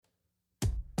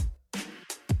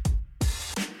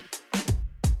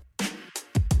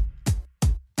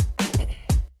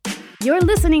You're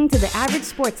listening to the Average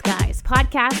Sports Guys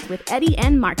podcast with Eddie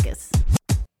and Marcus.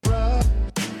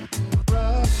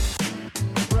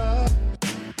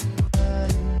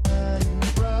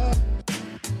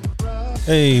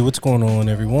 Hey, what's going on,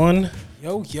 everyone?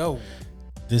 Yo.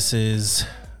 This is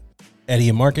Eddie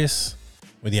and Marcus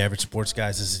with the Average Sports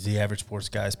Guys. This is the Average Sports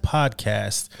Guys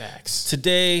podcast. Facts.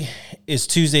 Today is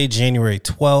Tuesday, January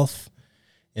 12th,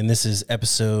 and this is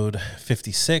episode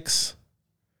 56.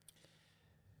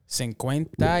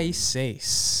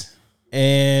 56.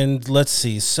 And let's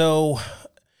see. So,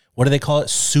 what do they call it?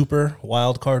 Super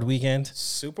Wild Card Weekend?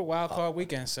 Super wild card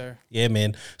weekend, sir. Yeah,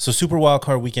 man. So Super Wild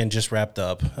Card Weekend just wrapped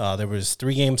up. There was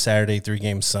 3 games Saturday, 3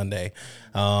 games Sunday.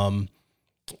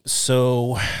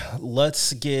 So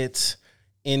let's get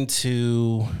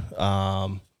into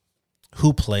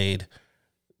who played.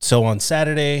 So on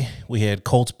Saturday, we had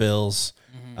Colts, Bills,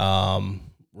 Rams,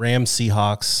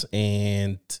 Seahawks,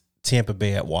 and Tampa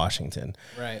Bay at Washington.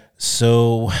 Right.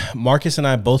 So Marcus and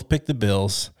I both picked the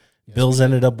Bills. Bills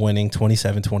ended up winning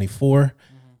 27-24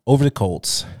 over the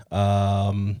Colts.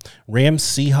 Rams,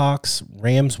 Seahawks.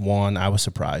 Rams won. I was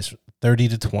surprised,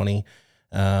 30-20.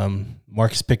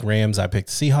 Marcus picked Rams. I picked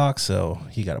Seahawks, so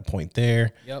he got a point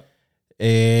there. Yep.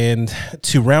 And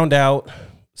to round out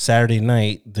Saturday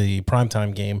night, the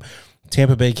primetime game,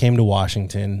 Tampa Bay came to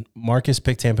Washington. Marcus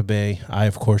picked Tampa Bay. I,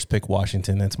 of course, picked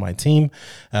Washington. That's my team.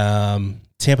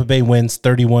 Tampa Bay wins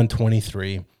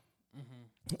 31-23.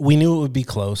 We knew it would be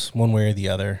close one way or the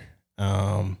other.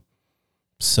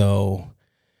 So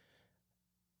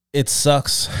it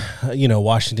sucks,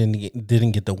 Washington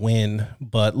didn't get the win.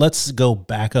 But let's go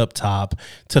back up top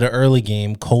to the early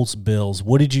game, Colts, Bills.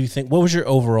 What did you think? What was your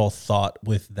overall thought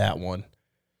with that one?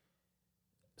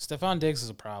 Stephon Diggs is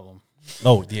a problem.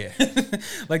 Oh, yeah.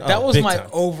 That was my time.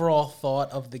 overall thought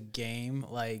of the game.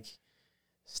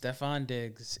 Stephon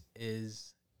Diggs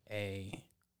is a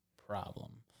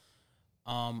problem.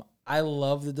 I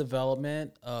love the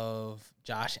development of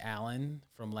Josh Allen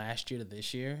from last year to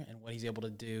this year and what he's able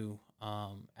to do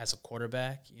as a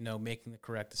quarterback, making the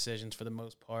correct decisions for the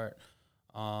most part,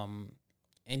 and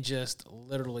just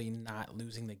literally not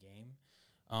losing the game.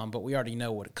 But we already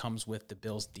know what comes with the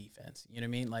Bills' defense. You know what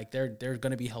I mean? They're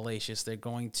going to be hellacious. They're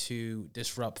going to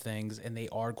disrupt things, and they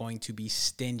are going to be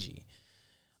stingy.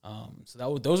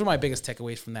 Those are my biggest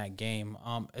takeaways from that game.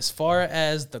 As far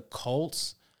as the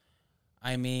Colts,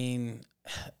 I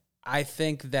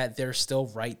think that they're still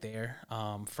right there.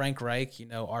 Frank Reich,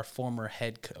 our former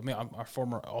our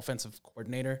former offensive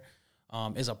coordinator,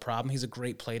 is a problem. He's a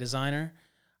great play designer.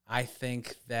 I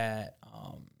think that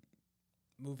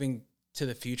moving to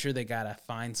the future, they got to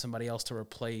find somebody else to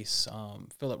replace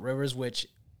Phillip Rivers, which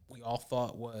we all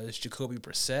thought was Jacoby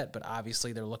Brissett, but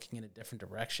obviously they're looking in a different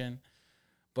direction.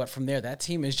 But from there, that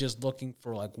team is just looking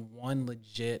for one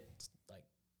legit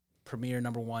premier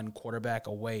number 1 quarterback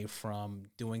away from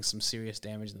doing some serious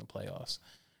damage in the playoffs.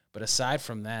 But aside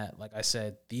from that, like I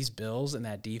said, these Bills and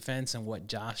that defense and what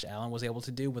Josh Allen was able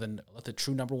to do with a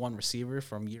true number 1 receiver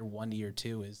from year 1 to year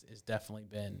 2 is definitely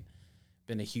been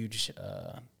a huge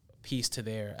piece to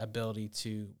their ability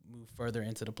to move further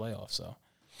into the playoffs. So,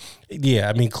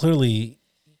 yeah, clearly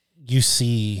you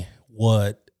see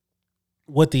what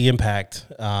the impact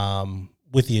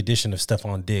with the addition of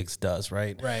Stephon Diggs does,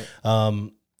 right? Right.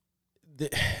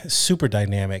 Super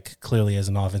dynamic, clearly, as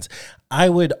an offense. I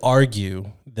would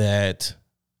argue that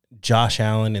Josh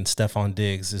Allen and Stephon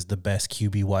Diggs is the best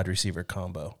QB wide receiver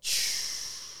combo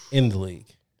in the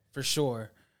league. For sure.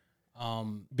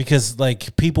 Because,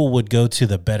 people would go to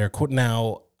the better.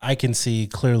 Now, I can see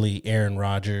clearly Aaron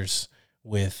Rodgers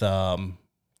with,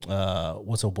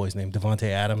 what's old boy's name? Devontae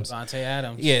Adams.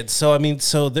 Yeah, so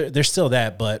they're still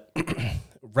that. But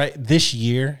right this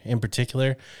year in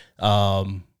particular,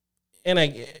 And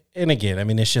again,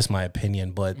 it's just my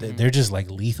opinion, but they're just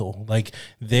lethal.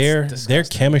 Their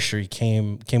chemistry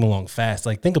came along fast.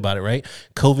 Think about it, right?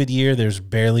 COVID year, there's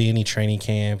barely any training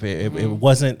camp. It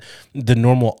wasn't the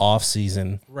normal off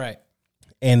season, right?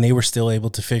 And they were still able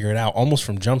to figure it out almost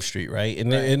from Jump Street, right?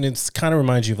 And and it's kind of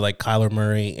reminds you of Kyler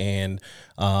Murray and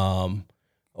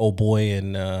old boy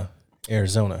in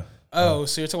Arizona. Oh,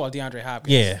 so you're talking about DeAndre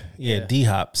Hopkins? Yeah,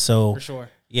 D-Hop. So for sure.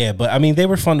 Yeah, but they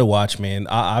were fun to watch, man.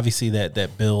 Obviously,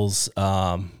 that Bills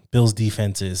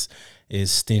defense is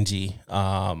stingy.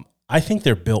 I think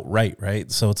they're built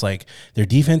right? So it's their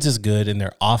defense is good and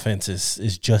their offense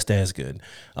is just as good.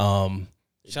 Shout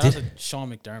out to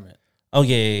Sean McDermott. Oh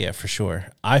yeah, for sure.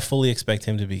 I fully expect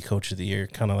him to be Coach of the Year,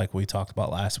 kind of like we talked about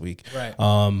last week. Right.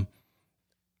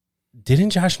 Didn't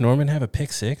Josh Norman have a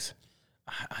pick 6?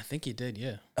 I think he did,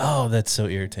 yeah. Oh, that's so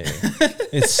irritating.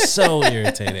 It's so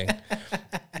irritating.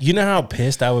 You know how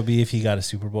pissed I would be if he got a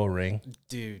Super Bowl ring?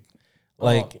 Dude.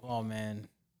 Like, oh man.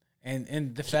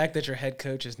 And the fact that your head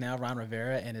coach is now Ron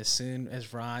Rivera, and as soon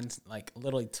as Ron like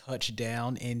literally touched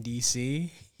down in DC,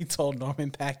 he told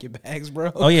Norman, "Pack your bags,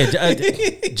 bro." Oh yeah,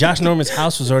 Josh Norman's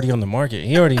house was already on the market.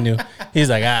 He already knew. He's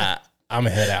like, I'm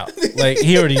gonna head out. Like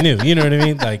he already knew. You know what I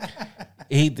mean? Like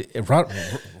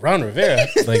Ron Rivera,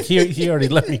 like he already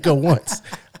let me go once.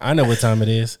 I know what time it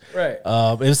is. Right. It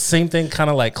was the same thing,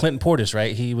 kind of like Clinton Portis,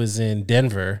 right? He was in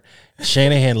Denver.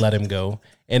 Shanahan let him go.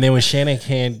 And then when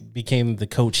Shanahan became the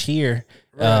coach here,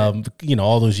 right.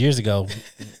 All those years ago,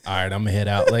 all right, I'm going to head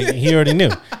out. Like, he already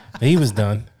knew. He was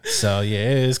done. So, yeah,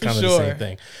 it is kind of the same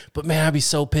thing. But, man, I'd be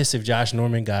so pissed if Josh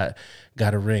Norman got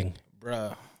a ring.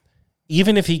 Bro.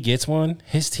 Even if he gets one,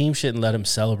 his team shouldn't let him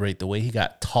celebrate the way he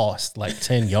got tossed like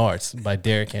 10 yards by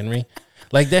Derrick Henry.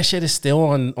 Like, that shit is still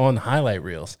on highlight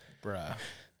reels. Bruh.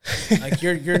 Like,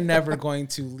 you're never going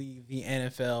to leave the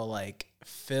NFL, like,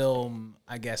 film,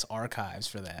 I guess, archives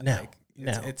for that. No, like,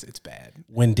 it's bad.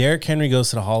 When Derrick Henry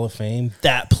goes to the Hall of Fame,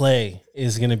 that play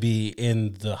is going to be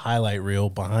in the highlight reel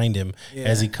behind him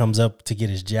as he comes up to get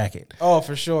his jacket. Oh,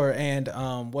 for sure. And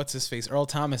what's his face? Earl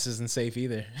Thomas isn't safe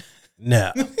either.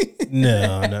 No,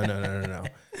 no,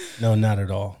 not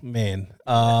at all, man.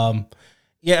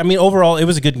 Yeah, I mean, overall, it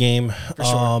was a good game. For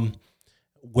sure.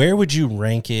 Where would you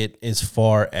rank it as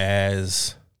far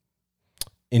as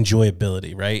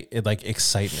enjoyability, right? Like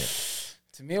excitement.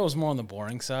 To me, it was more on the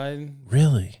boring side.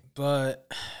 Really?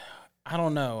 But I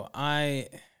don't know. I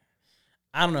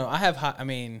don't know. I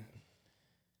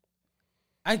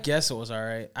guess it was all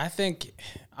right. I think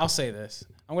I'll say this.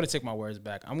 I'm going to take my words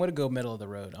back. I'm going to go middle of the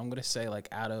road. I'm going to say, like,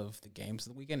 out of the games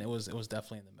of the weekend, it was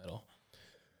definitely in the middle.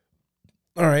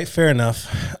 All right, fair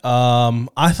enough.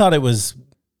 I thought it was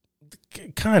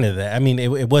kind of that. I mean,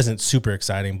 it wasn't super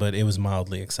exciting, but it was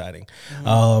mildly exciting.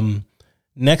 Mm-hmm.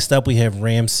 Next up, we have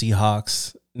Rams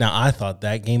Seahawks. Now, I thought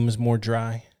that game was more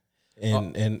dry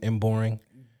and boring.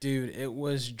 Dude, it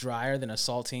was drier than a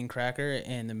saltine cracker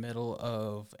in the middle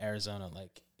of Arizona.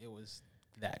 Like, it was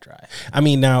that dry. I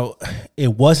mean, now,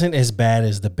 it wasn't as bad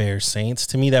as the Bears Saints.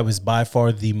 To me, that was by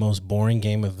far the most boring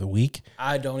game of the week.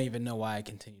 I don't even know why I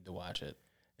continued to watch it.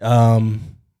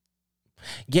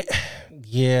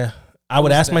 Yeah. I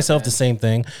would ask myself the same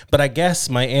thing, but I guess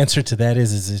my answer to that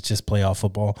is it's just playoff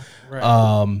football.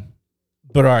 Right.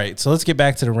 But all right, so let's get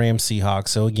back to the Rams Seahawks.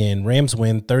 So again, Rams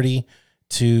win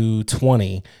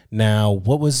 30-20. Now,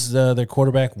 what was their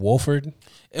quarterback? Wolford?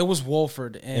 It was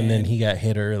Wolford, and then he got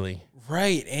hit early.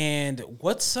 Right, and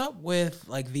what's up with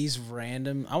like these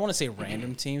random, I want to say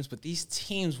random teams, but these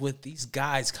teams with these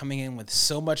guys coming in with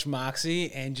so much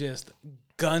moxie and just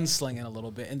gunslinging a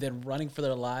little bit and then running for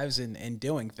their lives and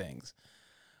doing things.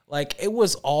 Like, it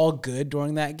was all good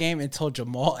during that game until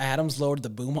Jamal Adams lowered the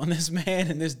boom on this man,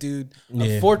 and this dude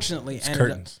unfortunately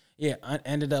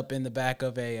ended up in the back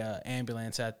of a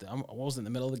ambulance at what was it, in the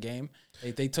middle of the game?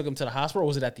 They took him to the hospital, or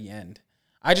was it at the end?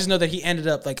 I just know that he ended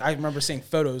up, like, I remember seeing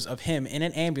photos of him in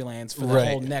an ambulance for the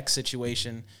whole neck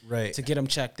situation to get him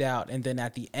checked out. And then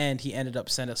at the end, he ended up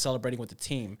celebrating with the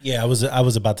team. Yeah, I was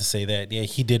about to say that. Yeah,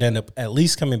 he did end up at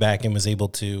least coming back and was able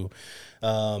to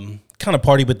kind of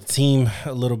party with the team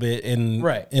a little bit in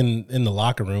the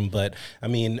locker room. But, I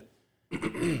mean,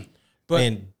 go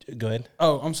ahead.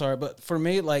 Oh, I'm sorry. But for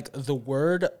me, like, the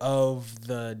word of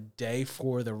the day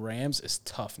for the Rams is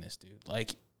toughness, dude.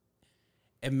 Like,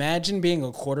 imagine being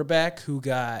a quarterback who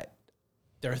got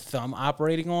their thumb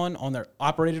operated on their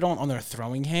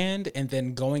throwing hand, and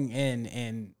then going in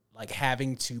and like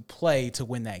having to play to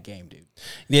win that game, dude.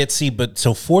 Yeah, but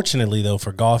so fortunately though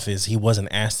for Goff is he wasn't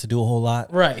asked to do a whole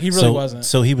lot. Right, he really wasn't.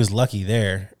 So he was lucky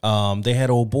there. They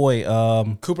had old boy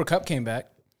Cooper Kupp came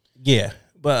back. Yeah,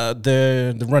 but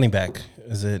the running back,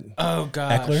 is it? Oh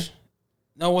gosh, Eckler?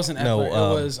 No, it wasn't Eckler. No, it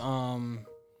was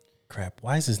crap.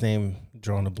 Why is his name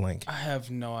drawing a blank? I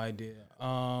have no idea.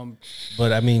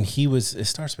 But I mean, it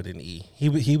starts with an E.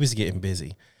 He was getting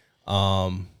busy.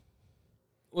 Well,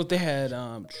 they had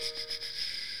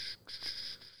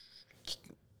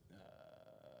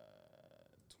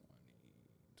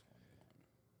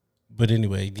But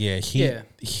anyway,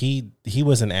 he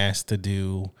wasn't asked to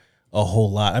do a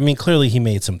whole lot. I mean, clearly he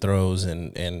made some throws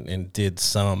and did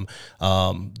some.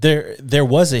 There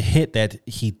was a hit that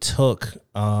he took.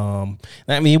 I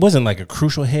mean, it wasn't like a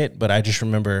crucial hit, but I just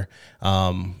remember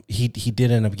he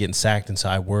did end up getting sacked, and so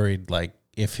I worried like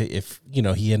if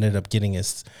he ended up getting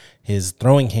his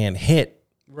throwing hand hit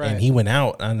and he went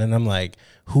out, and then I'm like,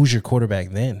 who's your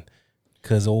quarterback then?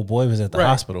 because old boy was at the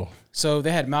hospital. So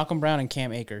they had Malcolm Brown and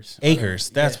Cam Akers.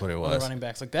 That's what it was. Running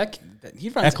backs like that. He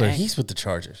runs. Eckler, he's with the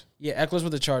Chargers. Yeah, Eckler's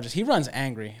with the Chargers. He runs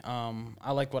angry.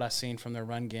 I like what I've seen from their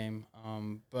run game.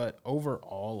 But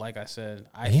overall, like I said,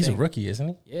 He's a rookie, isn't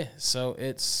he? Yeah. So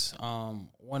it's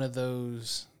one of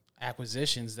those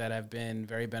acquisitions that have been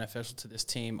very beneficial to this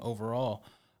team overall.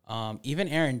 Even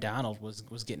Aaron Donald was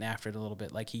getting after it a little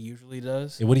bit, like he usually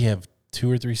does. Yeah, what do you have? 2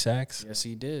 or 3 sacks? Yes,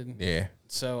 he did. Yeah.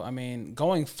 So, I mean,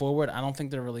 going forward, I don't think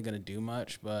they're really going to do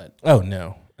much, but oh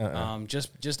no,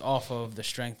 just off of the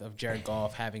strength of Jared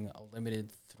Goff having a limited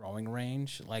throwing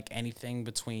range, like anything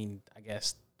between, I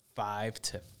guess, 5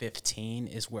 to 15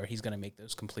 is where he's going to make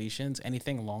those completions.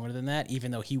 Anything longer than that,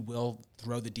 even though he will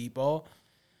throw the deep ball,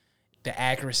 the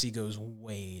accuracy goes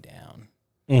way down.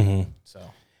 Mm-hmm. So.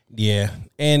 Yeah,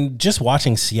 and just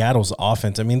watching Seattle's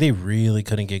offense, I mean, they really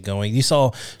couldn't get going. You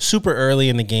saw super early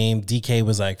in the game, DK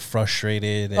was like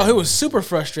frustrated. He was super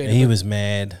frustrated. He was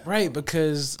mad. Right,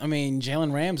 because, I mean,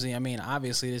 Jalen Ramsey, I mean,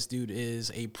 obviously this dude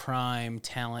is a prime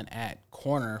talent at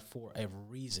corner for a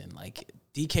reason. Like,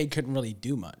 DK couldn't really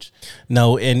do much.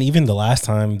 No, and even the last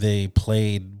time they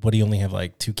played, what, he only have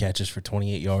like 2 catches for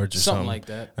 28 yards or something like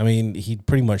that. I mean, he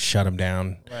pretty much shut him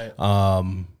down.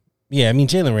 Right. Yeah, I mean,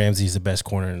 Jalen Ramsey's the best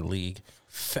corner in the league.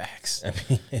 Facts. I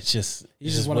mean, it's just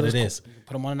one what of it those, is.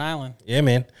 Put him on an island. Yeah,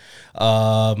 man.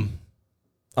 All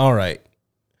right.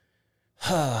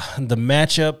 The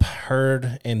matchup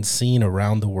heard and seen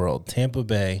around the world. Tampa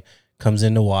Bay comes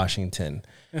into Washington.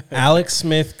 Alex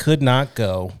Smith could not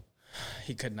go.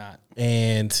 He could not.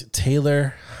 And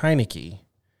Taylor Heineke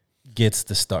gets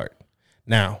the start.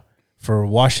 Now, for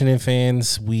Washington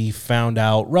fans, we found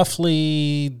out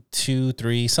roughly 2,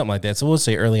 3, something like that. So we'll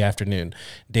say early afternoon,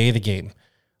 day of the game.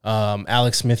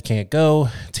 Alex Smith can't go.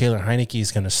 Taylor Heineke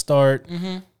is going to start.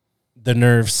 Mm-hmm. The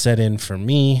nerves set in for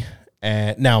me.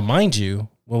 Now, mind you,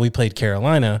 when we played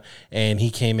Carolina and he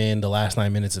came in the last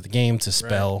 9 minutes of the game to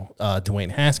spell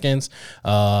Dwayne Haskins,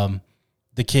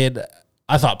 the kid,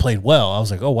 I thought, played well. I was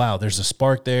like, oh, wow, there's a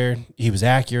spark there. He was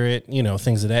accurate,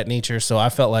 things of that nature. So I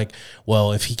felt like,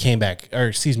 well, if he came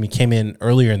in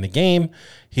earlier in the game,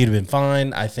 he'd have been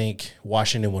fine. I think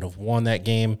Washington would have won that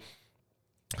game.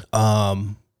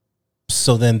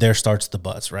 So then there starts the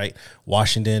buzz, right?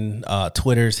 Washington,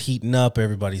 Twitter's heating up.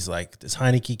 Everybody's like, this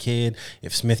Heineke kid,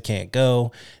 if Smith can't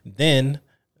go. Then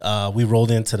we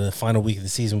rolled into the final week of the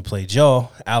season. We played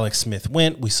y'all. Alex Smith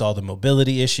went. We saw the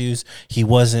mobility issues. He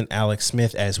wasn't Alex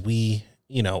Smith as we,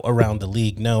 around the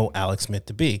league know Alex Smith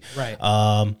to be. Right.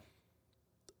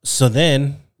 So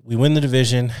then we win the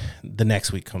division. The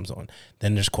next week comes on.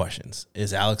 Then there's questions.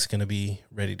 Is Alex going to be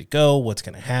ready to go? What's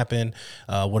going to happen?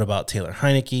 What about Taylor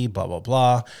Heineke? Blah, blah,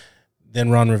 blah.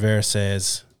 Then Ron Rivera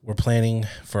says, we're planning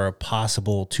for a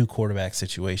possible 2-quarterback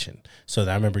situation. So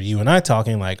I remember you and I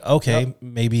talking like, okay,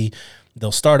 maybe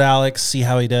they'll start Alex, see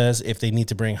how he does. If they need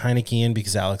to bring Heineke in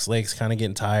because Alex Lake's kind of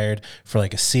getting tired for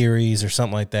like a series or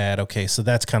something like that. Okay, so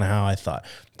that's kind of how I thought.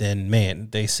 Then, man,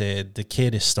 they said the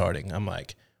kid is starting. I'm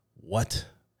like, what?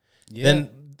 Yeah. Then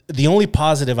the only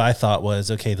positive I thought was,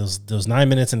 okay, those 9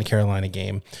 minutes in the Carolina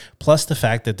game, plus the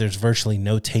fact that there's virtually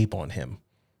no tape on him.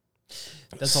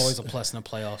 That's always a plus in the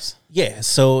playoffs. Yeah,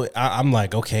 so I'm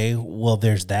like, okay, well,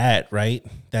 there's that, right?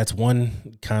 That's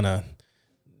one kind of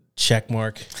check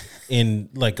mark in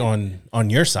like on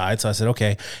your side. So I said,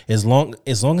 okay, as long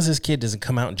as this kid doesn't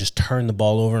come out and just turn the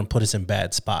ball over and put us in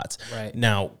bad spots. Right.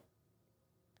 Now,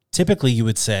 typically you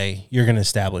would say you're going to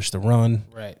establish the run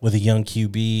with a young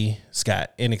QB,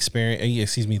 Scott,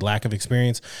 lack of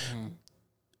experience. Mm-hmm.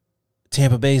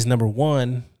 Tampa Bay's number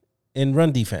 1 in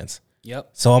run defense.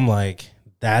 Yep. So I'm like,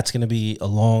 that's going to be a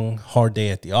long, hard day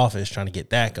at the office trying to get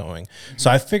that going. Mm-hmm.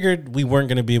 So I figured we weren't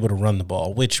going to be able to run the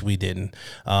ball, which we didn't.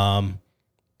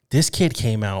 This kid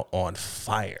came out on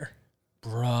fire.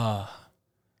 Bruh.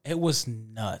 It was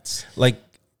nuts. Like,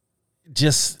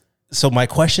 so my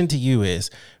question to you is,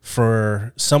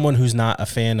 for someone who's not a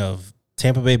fan of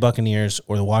Tampa Bay Buccaneers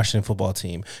or the Washington football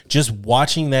team, just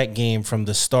watching that game from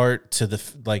the start to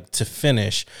to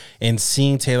finish and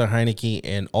seeing Taylor Heineke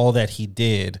and all that he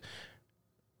did,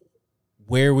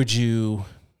 where would you,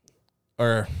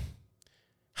 or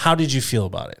how did you feel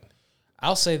about it?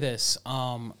 I'll say this.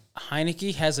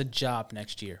 Heineke has a job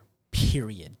next year,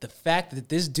 period. The fact that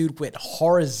this dude went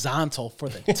horizontal for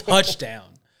the touchdown.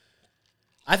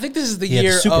 I think this is the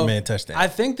year of Superman touchdown. I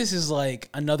think this is like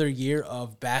another year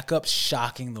of backups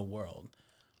shocking the world.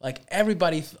 Like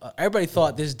everybody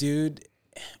thought this dude.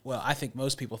 Well, I think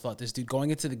most people thought this dude going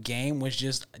into the game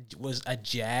was a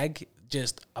jag,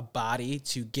 just a body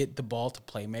to get the ball to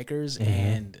playmakers,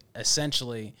 and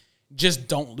essentially just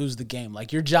don't lose the game.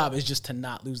 Like, your job is just to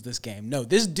not lose this game. No,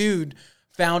 this dude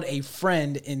found a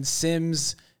friend in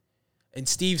Sims and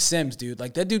Steve Sims, dude.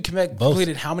 Like, that dude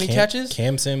completed how many catches?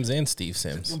 Cam Sims and Steve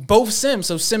Sims. Both Sims,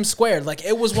 so Sims squared. Like,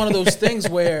 it was one of those things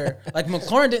where, like,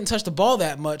 McLaurin didn't touch the ball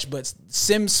that much, but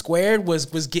Sims squared was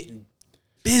getting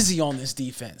busy on this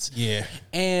defense. Yeah.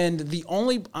 And the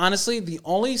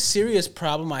only serious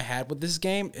problem I had with this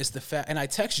game is the fact, and I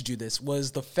texted you this,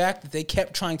 was the fact that they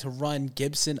kept trying to run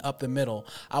Gibson up the middle.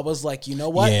 I was like, you know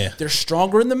what? Yeah. They're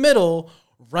stronger in the middle,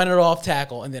 run it off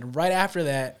tackle. And then right after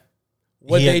that,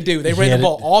 they do? They ran the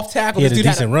ball off tackle. This dude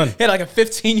had like a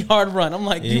 15-yard run. I'm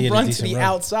like, you run to the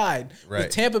outside. Right.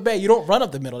 With Tampa Bay, you don't run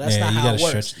up the middle. That's not how it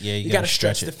works. You got to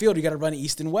stretch the field. You got to run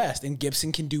east and west, and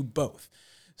Gibson can do both.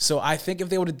 So I think if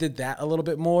they would have did that a little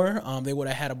bit more, they would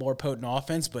have had a more potent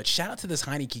offense. But shout out to this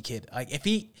Heineke kid. Like, if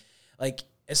he, like,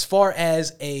 as far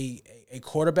as a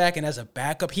quarterback and as a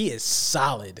backup, he is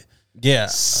solid. Yeah.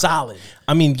 Solid.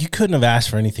 I mean, you couldn't have asked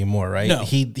for anything more, right? No.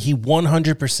 He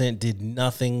 100% did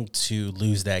nothing to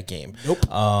lose that game.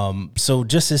 Nope. So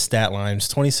just his stat lines,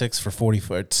 26 of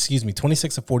 44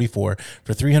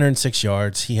 for 306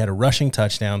 yards. He had a rushing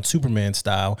touchdown, Superman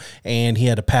style, and he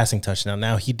had a passing touchdown.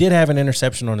 Now, he did have an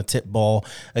interception on a tip ball.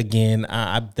 Again,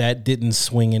 that didn't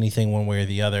swing anything one way or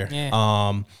the other.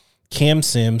 Yeah. Cam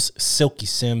Sims, Silky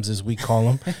Sims as we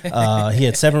call him, he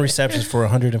had 7 receptions for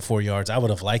 104 yards. I would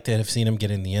have liked to have seen him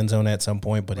get in the end zone at some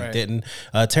point, but he didn't.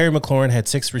 Terry McLaurin had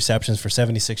 6 receptions for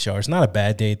 76 yards. Not a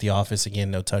bad day at the office.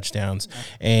 Again, no touchdowns.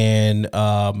 And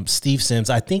Steve Sims,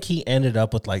 I think he ended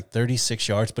up with like 36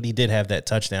 yards, but he did have that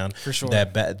touchdown. For sure.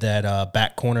 That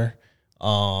back corner.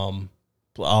 Oh,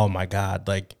 my God.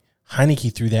 Like,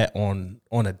 Heineke threw that on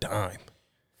a dime.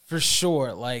 For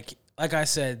sure. Like I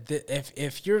said,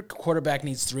 if your quarterback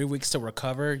needs 3 weeks to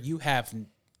recover, you have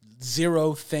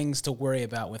 0 things to worry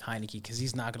about with Heineke because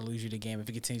he's not going to lose you the game if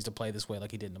he continues to play this way like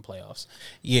he did in the playoffs.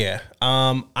 Yeah.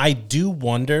 I do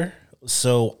wonder.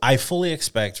 So I fully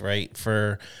expect, right,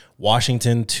 for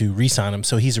Washington to re-sign him.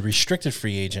 So he's a restricted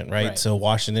free agent, right? So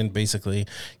Washington basically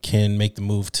can make the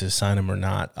move to sign him or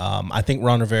not. I think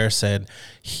Ron Rivera said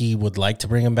he would like to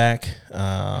bring him back.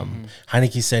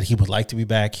 Heineke said he would like to be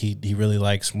back. He really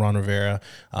likes Ron Rivera,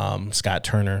 Scott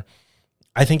Turner.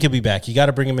 I think he'll be back. You got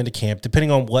to bring him into camp. Depending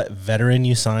on what veteran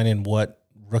you sign and what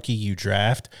rookie you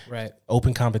draft,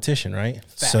 open competition, right?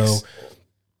 Facts. So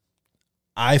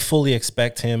I fully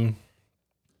expect him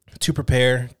to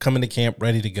prepare, come into camp,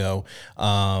 ready to go.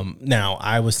 Now,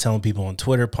 I was telling people on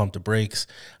Twitter, pump the brakes.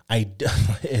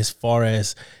 As far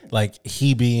as like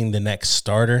he being the next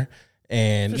starter,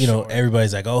 and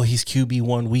everybody's like, oh, he's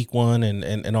QB1 week 1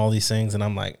 and all these things, and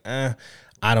I'm like, I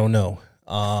don't know.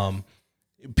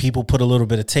 People put a little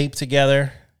bit of tape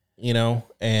together,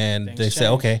 and they say,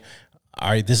 okay, all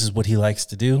right, this is what he likes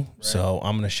to do, so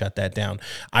I'm going to shut that down.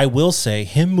 I will say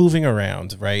him moving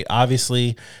around, right?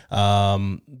 Obviously,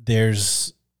 there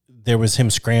was him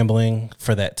scrambling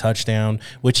for that touchdown,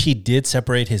 which he did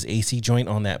separate his AC joint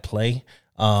on that play,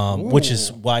 which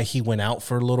is why he went out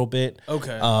for a little bit.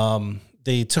 Okay.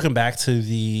 They took him back to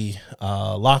the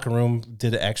locker room,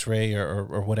 did an X-ray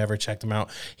or whatever, checked him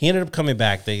out. He ended up coming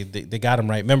back. They got him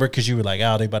right. Remember, because you were like,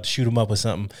 oh, they about to shoot him up with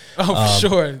something. Oh, for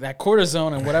sure. That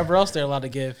cortisone and whatever else they're allowed to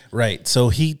give. Right. So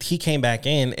he came back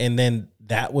in, and then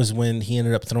that was when he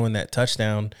ended up throwing that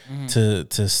touchdown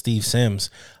to Steve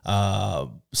Sims.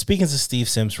 Speaking to Steve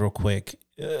Sims real quick,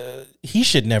 he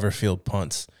should never field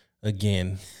punts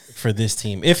again for this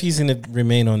team. If he's going to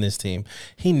remain on this team,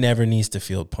 he never needs to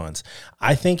field punts.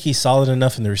 I think he's solid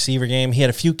enough in the receiver game. He had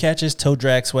a few catches, toe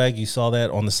drag swag. You saw that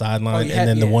on the sideline, and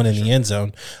then the one in the end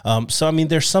zone. So, I mean,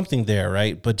 there's something there,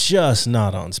 right? But just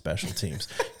not on special teams.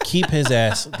 Keep his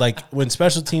ass, like when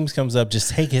special teams comes up,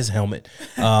 just take his helmet.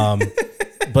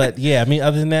 But yeah, I mean,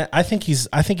 other than that, I think he's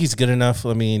good enough.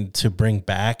 I mean, to bring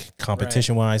back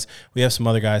competition wise. We have some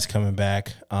other guys coming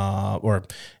back, or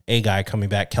a guy coming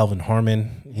back, Kelvin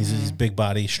Harmon. He's a big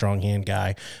body, strong hand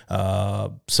guy.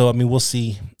 So I mean, we'll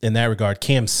see in that regard.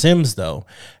 Cam Sims, though,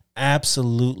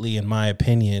 absolutely, in my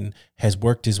opinion, has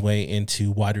worked his way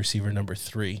into wide receiver number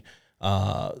 3.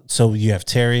 So you have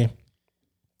Terry.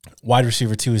 Wide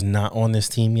receiver 2 is not on this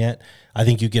team yet. I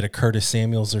think you get a Curtis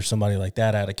Samuels or somebody like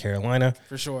that out of Carolina.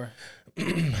 For sure.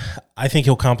 I think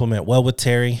he'll complement well with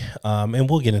Terry. And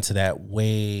we'll get into that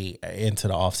way into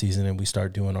the offseason, and we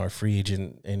start doing our free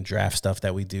agent and draft stuff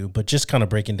that we do. But just kind of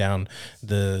breaking down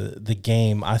the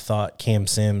game, I thought Cam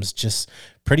Sims just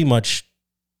pretty much,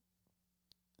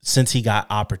 since he got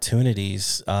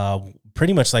opportunities,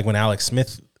 pretty much like when Alex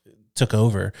Smith took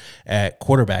over at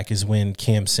quarterback is when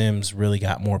Cam Sims really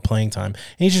got more playing time.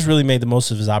 And he just really made the most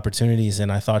of his opportunities,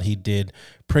 and I thought he did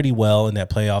pretty well in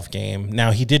that playoff game.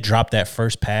 Now, he did drop that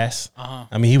first pass.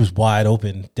 I mean, he was wide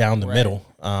open down the middle.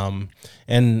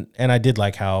 And I did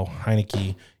like how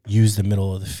Heineke used the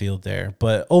middle of the field there.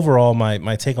 But overall,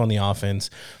 my take on the offense,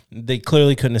 they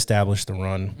clearly couldn't establish the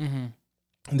run.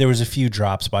 There was a few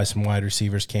drops by some wide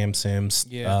receivers, Cam Sims,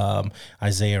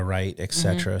 Isaiah Wright,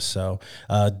 etc. So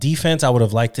defense, I would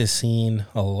have liked to have seen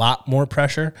a lot more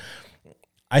pressure.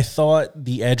 I thought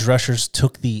the edge rushers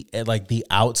took the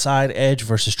outside edge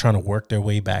versus trying to work their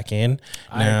way back in.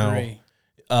 I agree.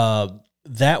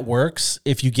 That works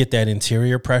if you get that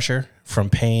interior pressure from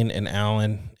Payne and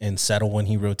Allen and Settle when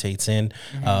he rotates in.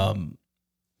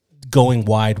 Going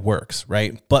wide works,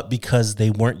 right? But because they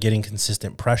weren't getting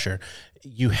consistent pressure,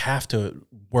 you have to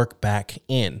work back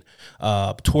in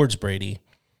towards Brady.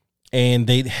 And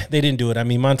they didn't do it. I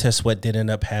mean, Montez Sweat did end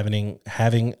up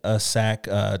having a sack.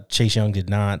 Chase Young did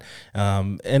not.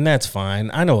 And that's fine.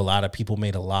 I know a lot of people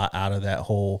made a lot out of that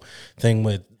whole thing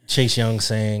with Chase Young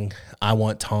saying, I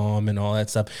want Tom and all that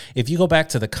stuff. If you go back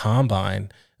to the combine,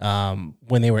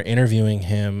 when they were interviewing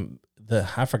him,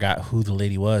 I forgot who the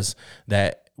lady was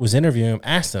that was interviewing him,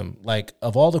 asked him, like,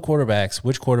 of all the quarterbacks,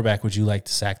 which quarterback would you like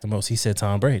to sack the most? He said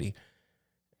Tom Brady.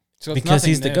 So because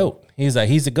he's the GOAT. He's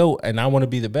the GOAT, and I want to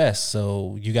be the best.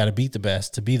 So you got to beat the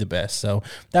best to be the best. So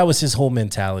that was his whole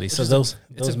mentality. So those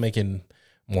making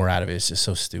more out of it is just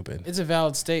so stupid. It's a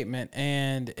valid statement,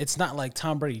 and it's not like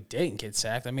Tom Brady didn't get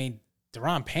sacked. I mean,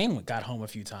 Daron Payne got home a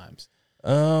few times.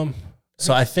 So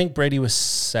I think Brady was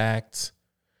sacked.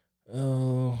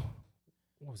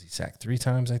 What was he sacked? 3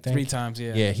 times, I think. 3 times,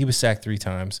 yeah. Yeah, he was sacked 3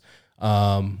 times.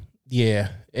 Yeah,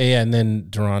 and then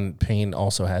Daron Payne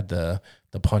also had the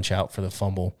punch out for the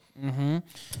fumble.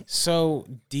 So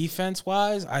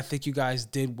defense-wise, I think you guys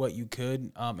did what you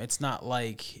could. It's not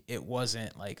like it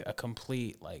wasn't like a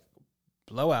complete like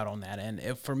blowout on that end.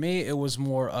 For me, it was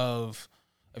more of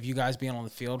you guys being on the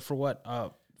field for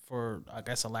I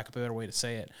guess a lack of a better way to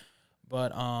say it.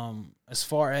 But as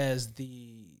far as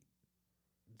the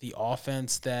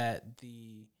offense that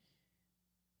the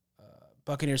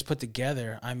Buccaneers put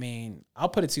together, I mean, I'll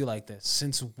put it to you like this.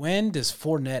 Since when does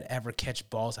Fournette ever catch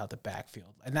balls out the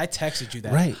backfield? And I texted you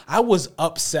that. Right. I was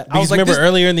upset. Because I was remember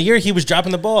earlier in the year, he was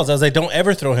dropping the balls. I was like, don't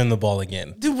ever throw him the ball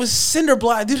again. Dude was cinder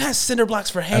block. Dude has cinder blocks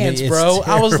for hands, bro.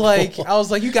 I was like,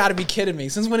 you got to be kidding me.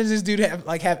 Since when does this dude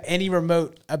have any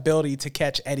remote ability to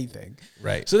catch anything?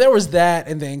 Right. So there was that.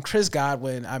 And then Chris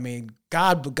Godwin, I mean,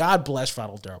 God bless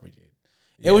Ronald Darby, dude.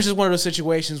 It was just one of those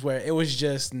situations where it was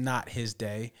just not his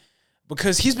day.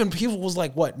 Because he was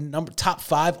like top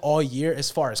 5 all year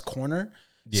as far as corner.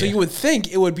 Yeah. So you would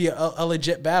think it would be a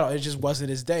legit battle. It just wasn't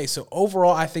his day. So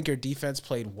overall, I think your defense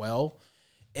played well.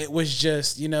 It was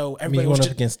just, everybody was went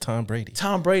up against Tom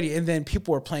Brady. And then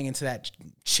people were playing into that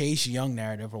Chase Young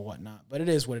narrative or whatnot. But it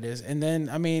is what it is. And then,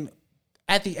 I mean,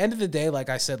 at the end of the day, like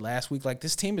I said last week, like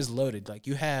this team is loaded. Like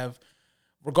you have,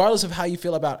 regardless of how you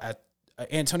feel about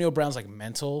Antonio Brown's like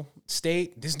mental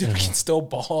state, this dude can still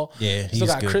ball. Yeah,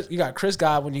 he's good. You got Chris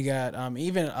Godwin. You got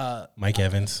even Mike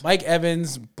Evans,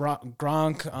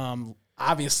 Gronk.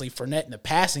 Obviously Fournette in the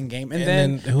passing game, and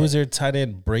then who was their tight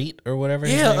end, Brait or whatever?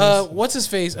 Yeah, what's his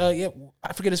face? I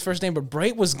forget his first name, but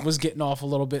Brait was getting off a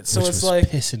little bit. So it's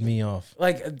like pissing me off.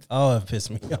 Like it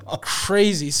pissed me off.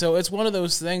 Crazy. So it's one of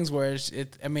those things where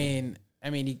I mean.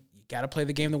 You got to play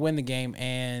the game to win the game,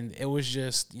 and it was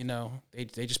just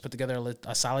they just put together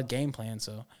a solid game plan.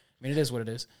 So I mean, it is what it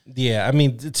is. Yeah, I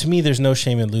mean, to me, there's no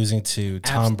shame in losing to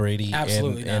Tom Brady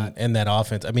and that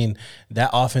offense. I mean, that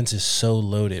offense is so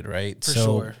loaded, right? For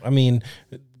sure. I mean,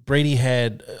 Brady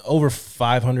had over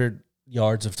 500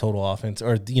 yards of total offense,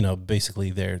 or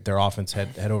basically their offense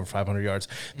had over 500 yards.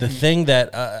 The thing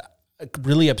that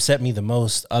really upset me the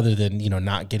most, other than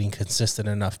not getting consistent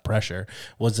enough pressure,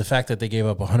 was the fact that they gave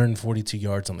up 142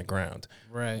 yards on the ground.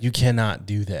 Right, you cannot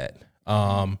do that.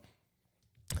 I'm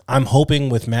hoping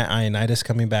with Matt Ioannidis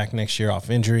coming back next year off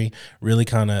injury, really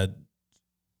kind of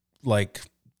like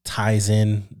ties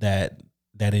in that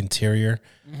interior,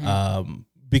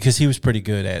 because he was pretty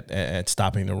good at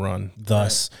stopping the run.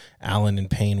 Thus, Allen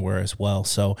and Payne were as well.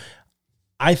 So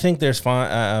I think there's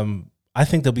fine. I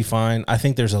think they'll be fine. I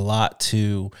think there's a lot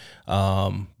to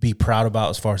be proud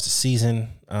about as far as the season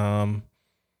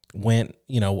went.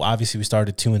 Obviously we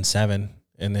started 2-7,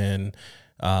 and then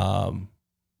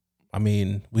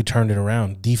we turned it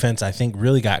around. Defense, I think,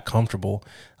 really got comfortable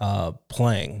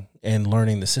playing and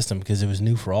learning the system because it was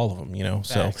new for all of them.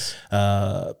 Facts.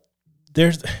 So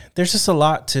there's just a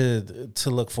lot to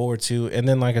look forward to. And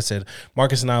then, like I said,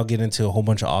 Marcus and I will get into a whole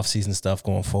bunch of offseason stuff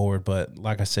going forward. But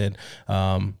like I said,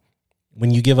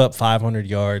 when you give up 500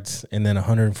 yards and then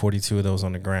 142 of those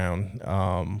on the ground,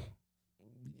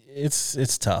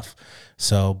 it's tough.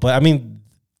 So, but I mean,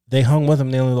 they hung with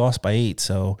them. They only lost by 8.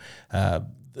 So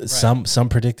some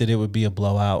predicted it would be a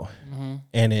blowout.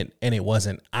 And it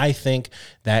wasn't. I think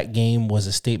that game was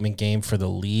a statement game for the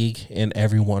league and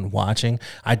everyone watching.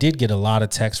 I did get a lot of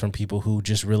texts from people who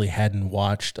just really hadn't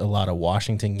watched a lot of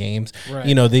Washington games. Right.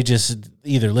 You know, they just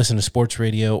either listen to sports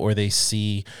radio or they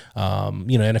see,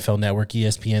 NFL Network,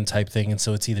 ESPN type thing. And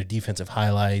so it's either defensive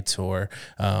highlights or,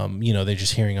 they're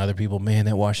just hearing other people, man,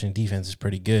 that Washington defense is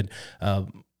pretty good.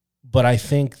 But I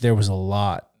think there was a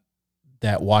lot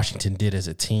that Washington did as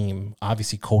a team.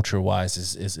 Obviously, culture-wise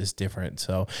is different.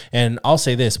 So, and I'll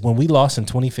say this: when we lost in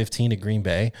 2015 to Green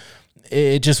Bay,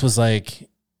 it just was like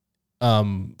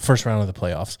first round of the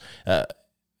playoffs.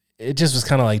 It just was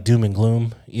kind of like doom and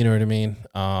gloom. You know what I mean?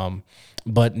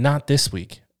 But not this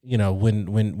week. You know,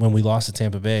 when we lost to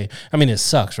Tampa Bay, I mean, it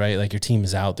sucks, right? Like your team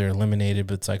is out, they're eliminated,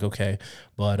 but it's like okay,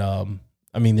 but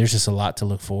I mean, there's just a lot to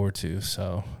look forward to.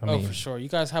 So, I mean, for sure. You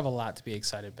guys have a lot to be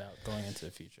excited about going into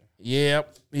the future.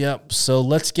 Yep. So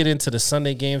let's get into the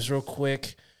Sunday games real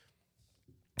quick.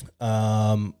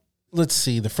 Let's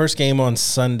see. The first game on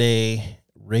Sunday,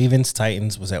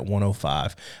 Ravens-Titans, was at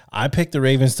 105. I picked the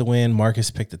Ravens to win.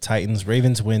 Marcus picked the Titans.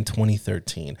 Ravens win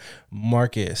 2013.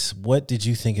 Marcus, what did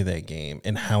you think of that game,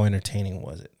 and how entertaining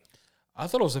was it? I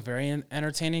thought it was a very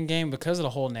entertaining game because of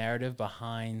the whole narrative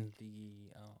behind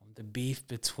the beef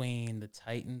between the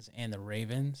Titans and the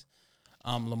Ravens.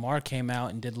 Lamar came out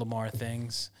and did Lamar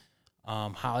things.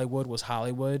 Hollywood was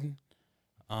Hollywood.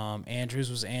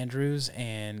 Andrews was Andrews,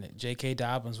 and J.K.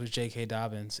 Dobbins was J.K.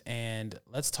 Dobbins. And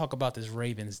let's talk about this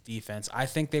Ravens defense. I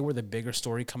think they were the bigger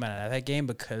story coming out of that game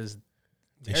because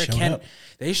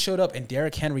they showed up and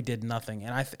Derrick Henry did nothing.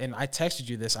 And I texted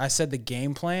you this. I said the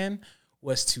game plan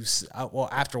was to,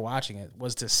 after watching it,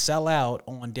 was to sell out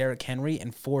on Derrick Henry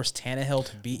and force Tannehill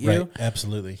to beat you. Right,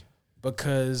 absolutely.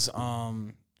 Because,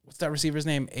 what's that receiver's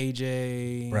name?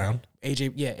 A.J. Brown.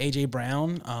 A.J.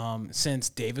 Brown. Since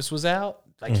Davis was out,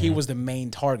 he was the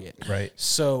main target. Right.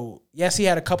 So, yes, he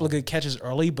had a couple of good catches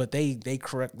early, but they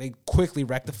quickly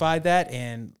rectified that,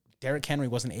 and Derrick Henry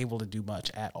wasn't able to do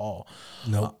much at all.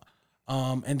 Nope.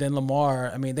 And then Lamar,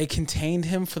 I mean, they contained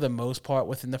him for the most part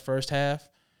within the first half.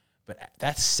 But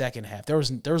that second half, there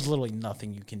was literally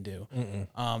nothing you can do.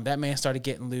 That man started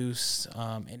getting loose,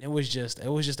 and it was just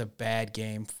a bad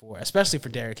game especially for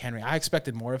Derrick Henry. I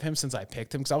expected more of him since I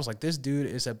picked him because I was like, this dude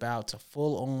is about to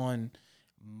full on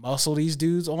muscle these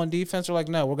dudes on defense. They're like,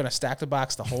 no, we're gonna stack the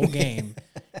box the whole game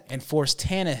and force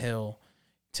Tannehill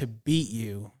to beat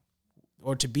you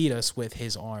or to beat us with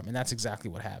his arm, and that's exactly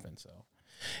what happened. So,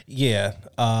 yeah,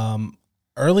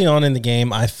 early on in the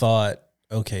game, I thought,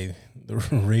 okay, the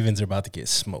Ravens are about to get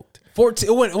smoked. 14.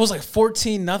 It was like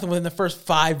 14-0 within the first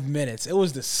 5 minutes. It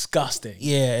was disgusting.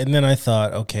 Yeah, and then I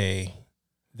thought, okay,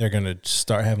 they're gonna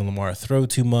start having Lamar throw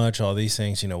too much, all these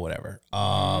things, whatever.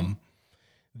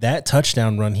 That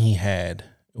touchdown run he had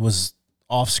was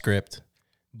off script,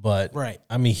 but right.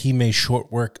 I mean, he made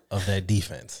short work of that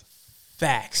defense.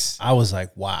 Facts. I was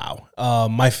like, wow.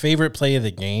 My favorite play of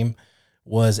the game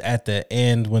was at the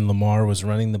end when Lamar was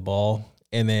running the ball.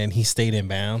 And then he stayed in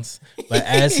bounds. But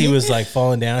as he was,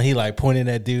 falling down, he, pointed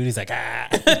at dude. He's like, ah.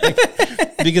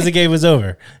 Because the game was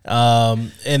over.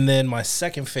 And then my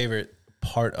second favorite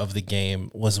part of the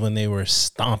game was when they were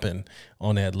stomping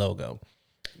on that logo.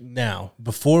 Now,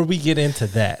 before we get into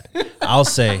that, I'll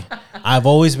say I've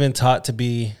always been taught to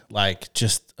be,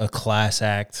 just a class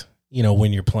act,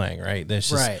 when you're playing, right? That's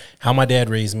just how my dad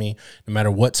raised me. No matter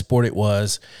what sport it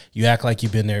was, you act like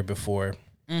you've been there before.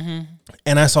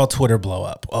 And I saw Twitter blow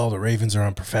up. Oh, the Ravens are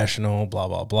unprofessional, blah,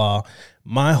 blah, blah.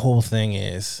 My whole thing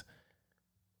is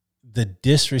the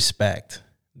disrespect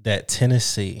that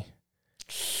Tennessee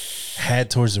had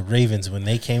towards the Ravens when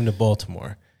they came to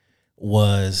Baltimore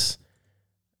was,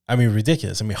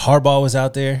 ridiculous. Harbaugh was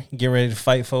out there getting ready to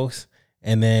fight folks.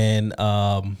 And then,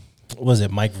 was it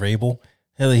Mike Vrabel?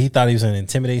 Hell, he thought he was going to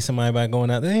intimidate somebody by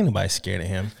going out there. Ain't nobody scared of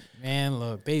him. Man,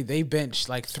 look, they benched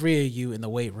 3 of you in the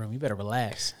weight room. You better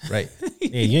relax. Right.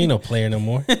 Yeah, you ain't no player no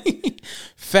more.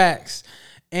 Facts.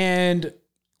 And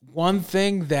one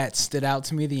thing that stood out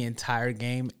to me the entire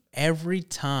game, every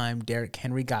time Derrick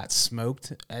Henry got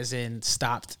smoked, as in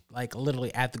stopped,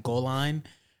 literally at the goal line,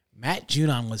 Matt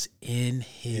Judon was in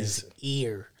his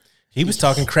ear. He was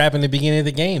talking crap in the beginning of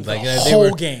the game. Like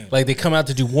game. Like they come out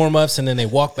to do warm-ups and then they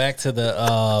walk back to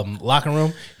the locker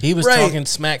room. He was talking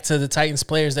smack to the Titans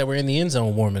players that were in the end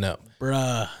zone warming up.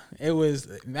 Bruh. It was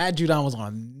Matt Judon was on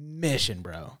a mission,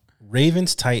 bro.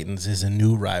 Ravens-Titans is a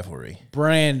new rivalry.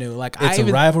 Brand new. Like it's a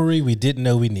rivalry we didn't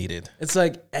know we needed. It's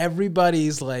like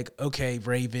everybody's like, okay,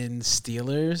 Ravens,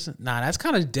 Steelers. Nah, that's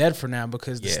kind of dead for now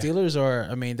because the Steelers are,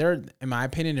 I mean, they're, in my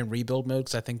opinion, in rebuild mode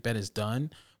because I think Ben is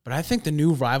done. But I think the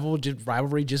new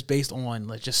rivalry just based on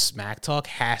like just smack talk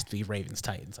has to be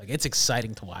Ravens-Titans. Like it's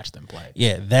exciting to watch them play.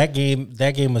 Yeah, that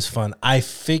game was fun. I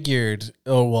thought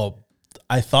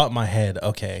in my head,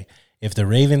 okay, if the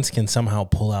Ravens can somehow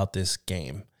pull out this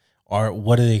game, are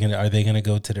they gonna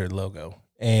go to their logo?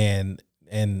 And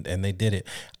they did it.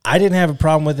 I didn't have a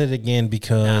problem with it again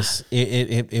because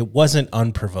it wasn't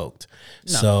unprovoked.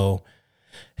 No. So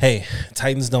hey,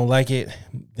 Titans don't like it,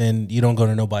 then you don't go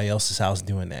to nobody else's house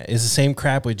doing that. It's the same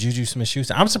crap with Juju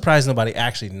Smith-Schuster. I'm surprised nobody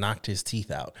actually knocked his teeth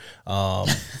out.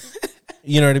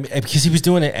 You know what I mean? Because he was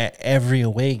doing it at every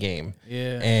away game.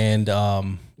 Yeah. And, I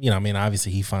mean,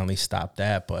 obviously he finally stopped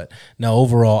that. But, no,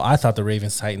 overall, I thought the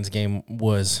Ravens-Titans game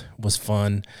was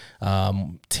fun.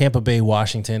 Tampa Bay,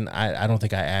 Washington, I don't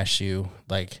think I asked you,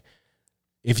 like,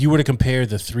 if you were to compare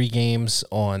the 3 games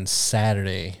on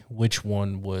Saturday, which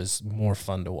one was more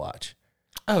fun to watch?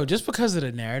 Oh, just because of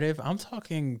the narrative, I'm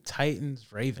talking Titans,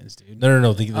 Ravens, dude.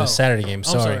 No, the Saturday game.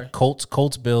 Sorry.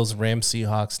 Colts, Bills, Rams,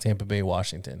 Seahawks, Tampa Bay,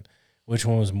 Washington. Which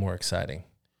one was more exciting?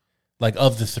 Like,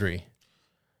 of the 3?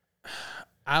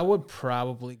 I would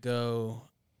probably go,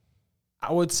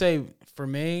 I would say for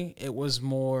me, it was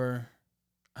more,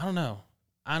 I don't know.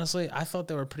 Honestly, I thought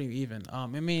they were pretty even. I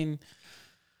mean,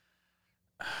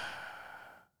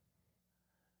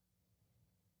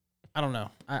 I don't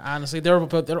know. I honestly,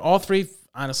 they're all 3.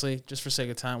 Honestly, just for sake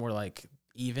of time, were like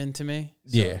even to me.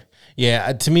 So.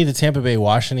 Yeah. To me, the Tampa Bay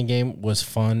Washington game was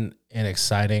fun and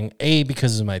exciting.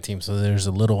 Because of my team, so there's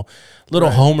a little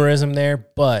homerism there.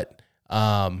 But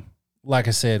like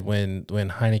I said, when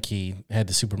Heineke had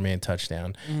the Superman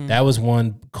touchdown, that was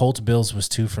 1. Colts Bills was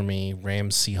 2 for me.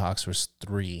 Rams Seahawks was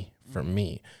 3 for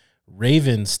me.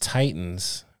 Ravens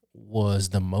Titans was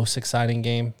the most exciting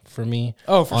game for me.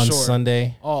 Oh, for on sure.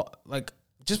 Sunday. Oh, like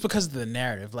just because of the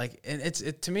narrative, like, and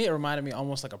to me, it reminded me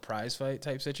almost like a prize fight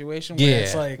type situation. Where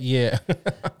it's like, the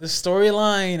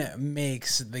storyline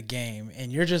makes the game,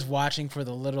 and you're just watching for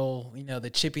the little, the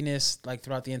chippiness, like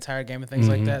throughout the entire game and things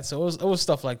like that. So it was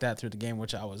stuff like that through the game,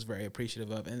 which I was very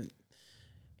appreciative of, and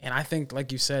I think,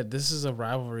 like you said, this is a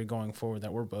rivalry going forward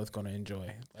that we're both going to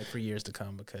enjoy, like for years to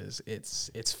come, because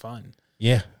it's fun.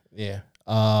 Yeah.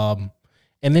 And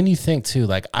then you think too,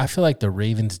 like, I feel like the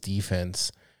Ravens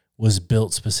defense was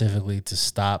built specifically to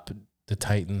stop the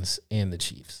Titans and the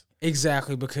Chiefs.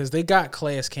 Exactly, because they got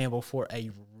Calais Campbell for a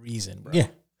reason, bro.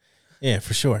 Yeah,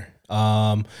 for sure.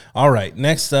 All right,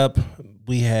 next up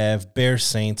we have Bears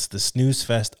Saints, the snooze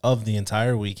fest of the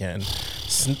entire weekend.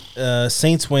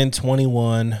 Saints win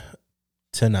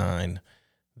 21-9.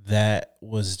 That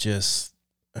was just,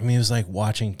 it was like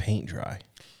watching paint dry.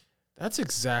 That's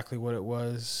exactly what it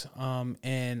was.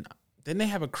 And didn't they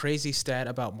have a crazy stat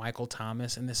about Michael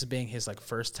Thomas, and this is being his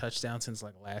first touchdown since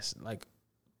so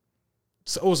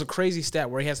it was a crazy stat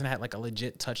where he hasn't had a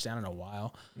legit touchdown in a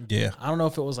while. Yeah. I don't know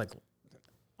if it was I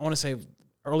want to say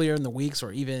earlier in the weeks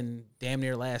or even damn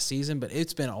near last season, but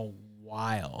it's been a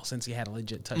while since he had a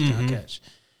legit touchdown catch.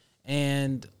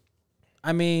 And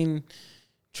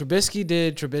Trubisky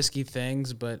did Trubisky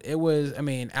things, but it was,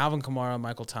 Alvin Kamara,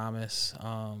 Michael Thomas,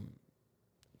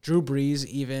 Drew Brees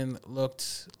even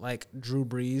looked like Drew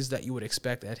Brees that you would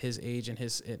expect at his age and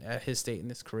at his state in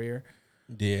his career.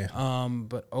 Yeah.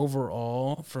 But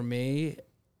overall, for me,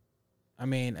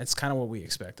 it's kind of what we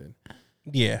expected.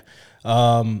 Yeah.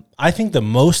 I think the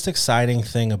most exciting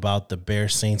thing about the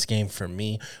Bears Saints game for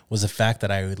me was the fact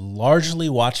that I largely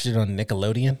watched it on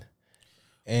Nickelodeon.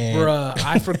 And bruh,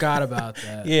 I forgot about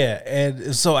that. Yeah,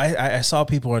 and so I saw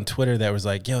people on Twitter that was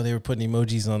like, yo, they were putting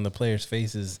emojis on the players'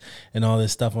 faces and all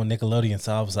this stuff on Nickelodeon.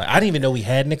 So I was like, I didn't even know we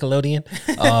had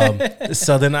Nickelodeon.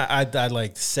 So then I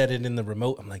set it in the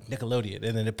remote. I'm like, Nickelodeon,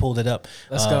 and then it pulled it up.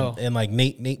 Let's go. And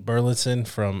Nate Burleson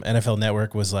from NFL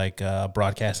Network was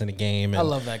broadcasting the game. And, I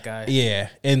love that guy. Yeah,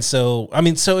 and so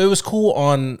so it was cool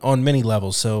on many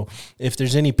levels. So if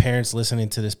there's any parents listening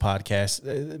to this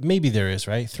podcast, maybe there is,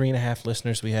 right? 3.5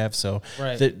 listeners we have, so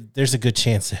there's a good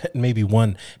chance that maybe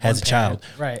one has a child.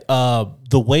 Right.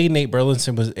 The way Nate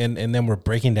Burleson was, and then we're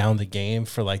breaking down the game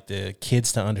for the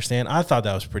kids to understand. I thought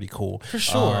that was pretty cool. For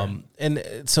sure. And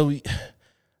so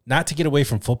not to get away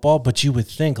from football, but you would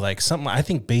think like something. I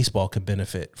think baseball could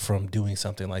benefit from doing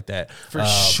something like that for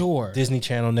sure. Disney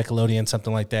Channel, Nickelodeon,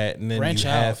 something like that, and then Branch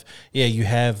out. you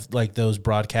have like those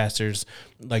broadcasters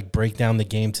like break down the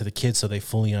game to the kids so they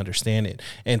fully understand it.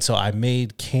 And so I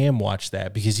made Cam watch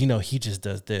that because he just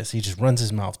does this. He just runs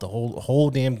his mouth the whole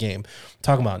damn game,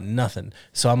 talking about nothing.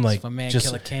 So I'm like, my man, just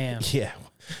Killer Cam. yeah.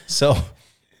 So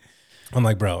I'm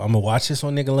like, bro, I'm gonna watch this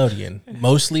on Nickelodeon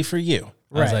mostly for you.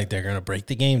 I was Right. like, they're gonna break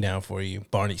the game down for you,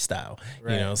 Barney style,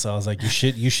 Right. So I was like, you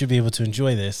should be able to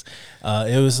enjoy this.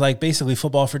 It was like basically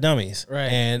football for dummies,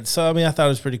 Right. And so I mean, I thought it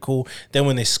was pretty cool. Then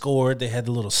when they scored, they had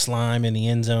the little slime in the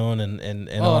end zone and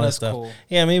all that that's stuff. cool.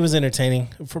 Yeah, I mean, it was entertaining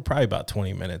for probably about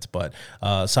 20 minutes, but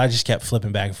so I just kept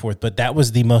flipping back and forth. But that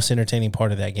was the most entertaining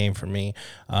part of that game for me.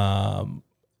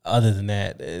 Other than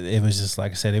that, it was just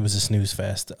like I said, it was a snooze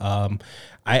fest.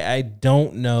 I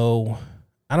don't know.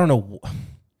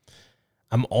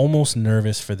 I'm almost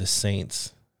nervous for the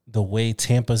Saints. The way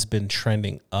Tampa's been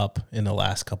trending up in the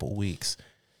last couple weeks.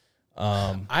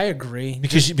 I agree.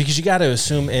 Because you got to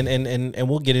assume, and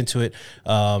we'll get into it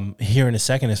here in a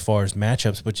second as far as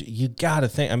matchups, but you got to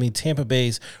think. I mean, Tampa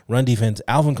Bay's run defense,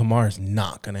 Alvin Kamara is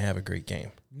not going to have a great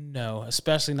game. No,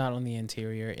 especially not on the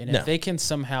interior. And No. if they can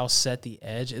somehow set the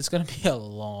edge, it's going to be a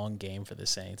long game for the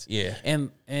Saints. Yeah.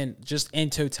 And just in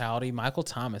totality, Michael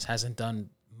Thomas hasn't done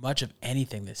much of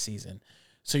anything this season.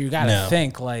 So you got to No.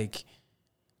 think, like,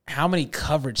 how many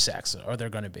coverage sacks are there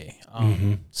going to be?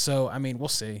 So, I mean, we'll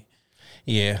see.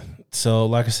 Yeah. So,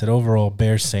 like I said, overall,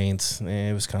 Bears Saints,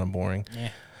 it was kind of boring. Yeah.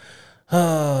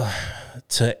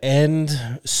 To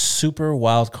end Super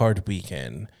Wild Card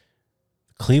Weekend,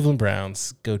 Cleveland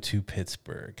Browns go to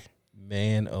Pittsburgh.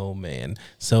 Man, oh man.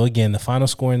 So again, the final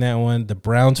score in that one, the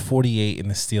Browns 48 and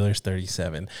the Steelers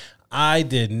 37. I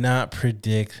did not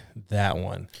predict that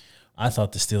one. I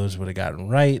thought the Steelers would have gotten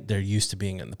right. They're used to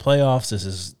being in the playoffs. This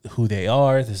is who they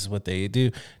are. This is what they do.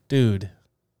 Dude,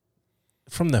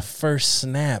 from the first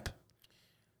snap.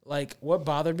 Like, what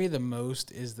bothered me the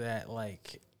most is that,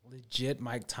 like, legit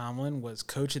Mike Tomlin was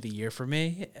coach of the year for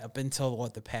me up until,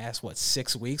 the past,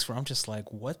 6 weeks, where I'm just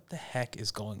like, what the heck is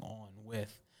going on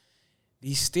with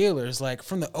these Steelers? Like,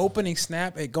 from the opening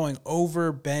snap, it going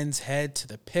over Ben's head to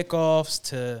the pickoffs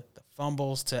to the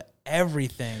fumbles to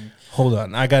everything. Hold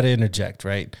on. I got to interject,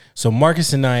 right? So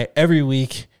Marcus and I, every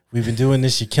week, we've been doing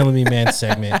this You're Killing Me, Man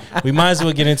segment. We might as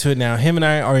well get into it now. Him and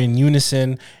I are in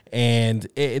unison, and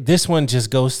this one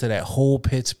just goes to that whole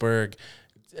Pittsburgh,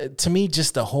 to me,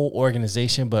 just the whole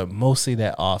organization, but mostly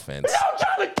that offense. Y'all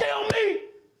trying to kill me?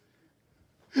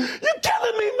 You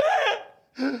killing me,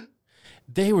 man?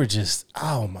 They were just,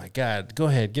 oh my God. Go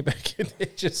ahead, get back in.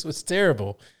 It just was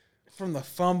terrible. From the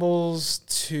fumbles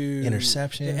to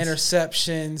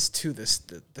Interceptions. to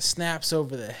the snaps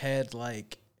over the head,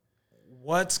 like,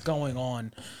 what's going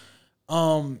on?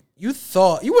 You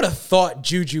would have thought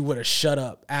Juju would have shut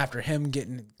up after him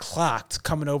getting clocked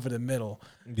coming over the middle.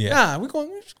 Yeah. Nah, we're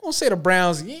gonna say the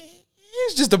Browns.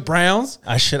 It's just the Browns.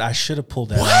 I should have pulled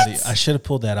that audio. I should have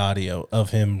pulled that audio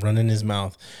of him running his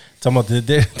mouth. Talking about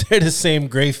they're the same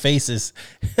gray faces.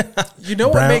 You know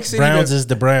what makes it Browns even, is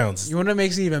the Browns. You know what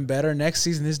makes it even better? Next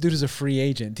season, this dude is a free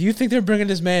agent. Do you think they're bringing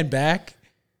this man back?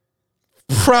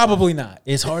 Probably not.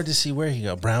 It's hard to see where he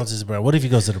go. Browns is the Browns. What if he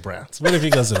goes to the Browns? What if he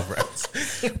goes to the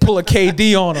Browns? Pull a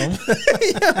KD on him.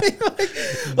 You know what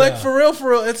I mean? Like, for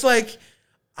real, it's like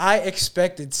I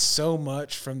expected so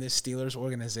much from this Steelers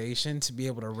organization to be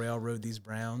able to railroad these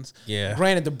Browns. Yeah.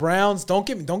 Granted, the Browns, don't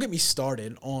get me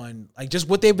started on like just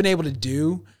what they've been able to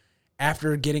do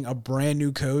after getting a brand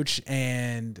new coach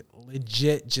and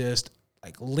legit just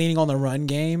like leaning on the run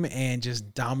game and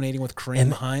just dominating with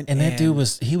Kareem Hunt. And that dude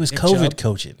was Nick COVID Chubb.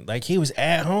 coaching. Like he was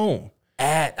at home.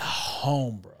 At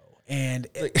home, bro. And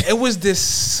it was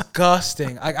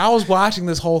disgusting. Like, I was watching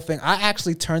this whole thing. I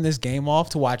actually turned this game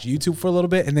off to watch YouTube for a little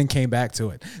bit and then came back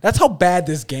to it. That's how bad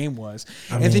this game was.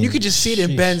 And then you could just see it in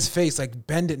sheesh. Ben's face. Like,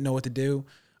 Ben didn't know what to do.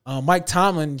 Mike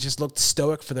Tomlin just looked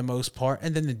stoic for the most part.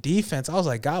 And then the defense, I was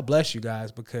like, God bless you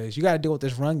guys, because you got to deal with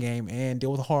this run game and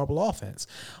deal with a horrible offense.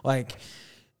 Like,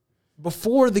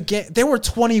 before the game, they were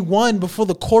 21 before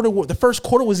the first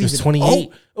quarter was even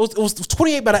 28. Oh, it was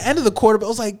 28 by the end of the quarter, but it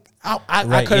was like,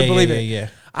 I couldn't believe it. Yeah.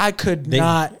 I could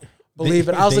not believe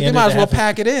it. I was like, they ended might as the well half-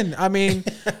 pack it in. I mean,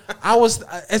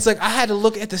 it's like I had to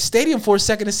look at the stadium for a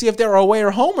second to see if they were away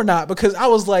or home or not, because I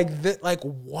was like,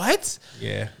 what?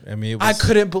 Yeah. I mean, I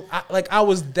couldn't, I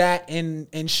was that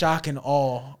in shock and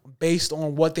awe based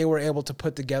on what they were able to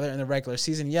put together in the regular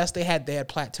season. Yes, they had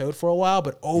plateaued for a while,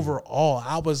 but overall,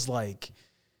 I was like,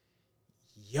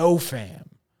 yo, fam,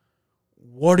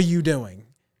 what are you doing?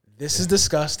 This is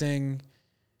disgusting.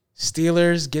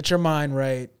 Steelers, get your mind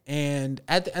right. And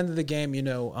at the end of the game,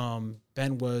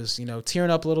 Ben was,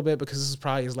 tearing up a little bit because this is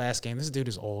probably his last game. This dude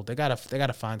is old. They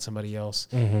gotta find somebody else.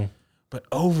 Mm-hmm. But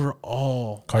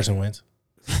overall, Carson Wentz.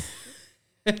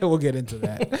 We'll get into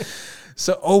that.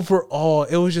 So overall,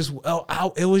 it was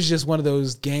just one of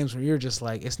those games where you're just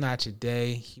like, it's not your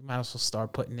day. You might as well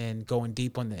start going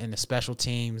deep in the special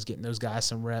teams, getting those guys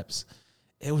some reps.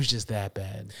 It was just that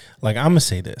bad. Like, I'm gonna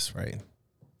say this, right?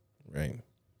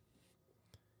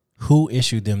 Who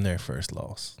issued them their first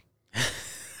loss?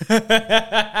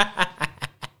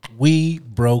 We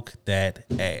broke that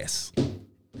ass.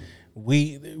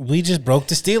 We just broke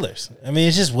the Steelers. I mean,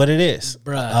 it's just what it is.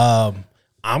 Bruh.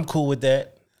 I'm cool with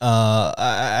that.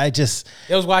 I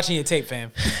was watching your tape,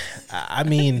 fam. I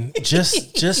mean, to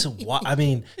see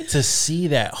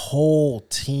that whole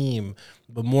team,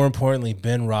 but more importantly,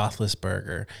 Ben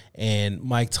Roethlisberger and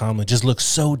Mike Tomlin just look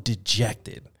so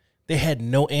dejected. They had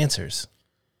no answers.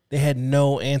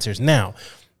 Now,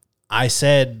 I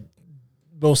said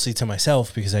mostly to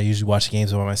myself, because I usually watch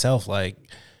games by myself, like,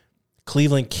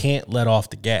 Cleveland can't let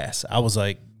off the gas. I was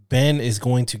like, Ben is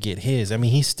going to get his. I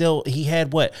mean, he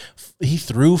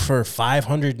threw for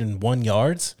 501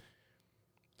 yards,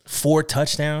 4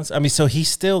 touchdowns. I mean, so he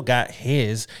still got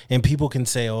his, and people can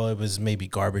say, oh, it was maybe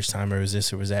garbage time, or it was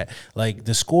this, or was that. Like,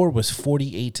 the score was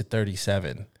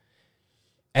 48-37.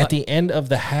 At the end of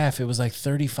the half, it was like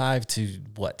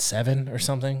 35-7 or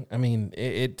something. I mean,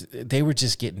 they were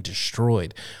just getting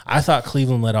destroyed. I thought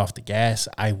Cleveland let off the gas.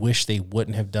 I wish they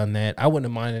wouldn't have done that. I wouldn't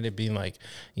have minded it being like,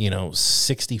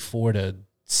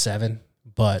 64-7.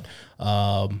 But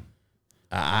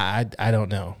I don't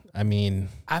know. I mean,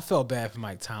 I felt bad for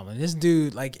Mike Tomlin. This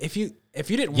dude, like, if you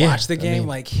didn't watch the game,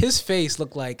 like, his face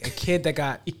looked like a kid that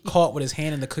got caught with his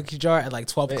hand in the cookie jar at like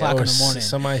 12 o'clock in the morning.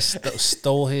 Somebody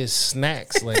stole his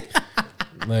snacks. Hey,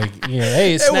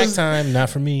 it's snack time. Not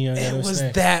for me. It was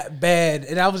that bad.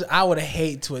 And I would have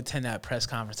hated to attend that press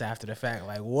conference after the fact.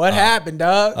 Like, what happened,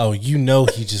 dog? Oh,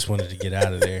 he just wanted to get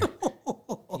out of there.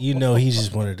 He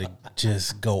just wanted to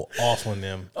just go off on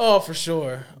them. Oh, for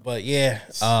sure. But yeah,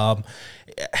 I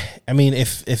mean,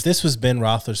 if this was Ben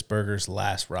Roethlisberger's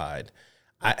last ride,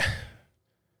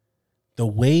 the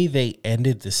way they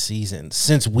ended the season,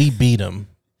 since we beat them,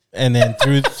 and then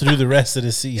through the rest of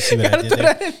the season, see what I did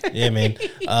there? Yeah, man.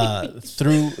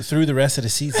 Through the rest of the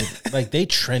season, like, they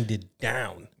trended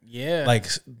down. Yeah.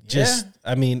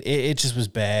 I mean, it just was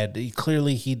bad.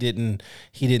 Clearly he didn't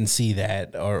see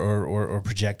that or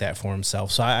project that for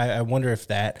himself. So I wonder if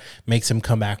that makes him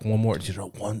come back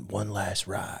one last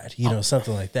ride,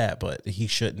 something like that, but he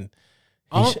shouldn't.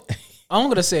 All I'm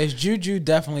going to say is Juju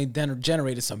definitely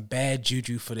generated some bad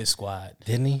juju for this squad.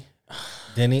 Didn't he?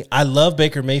 I love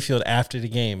Baker Mayfield after the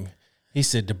game. He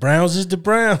said, the Browns is the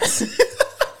Browns.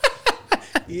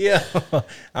 Yeah,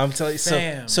 I'm telling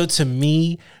you. So to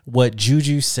me, what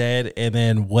Juju said and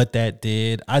then what that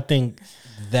did, I think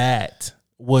that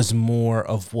was more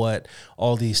of what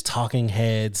all these talking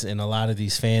heads and a lot of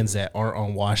these fans that aren't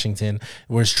on Washington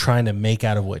was trying to make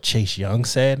out of what Chase Young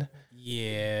said.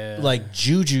 Yeah. Like,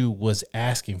 Juju was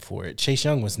asking for it. Chase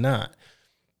Young was not.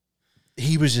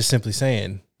 He was just simply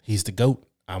saying, he's the GOAT.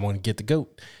 I want to get the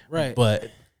GOAT. Right. But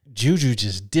Juju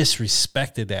just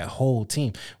disrespected that whole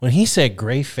team. When he said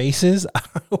gray faces, I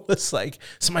was like,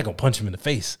 somebody gonna punch him in the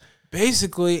face.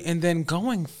 Basically, and then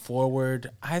going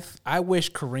forward, I wish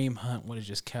Kareem Hunt would have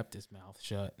just kept his mouth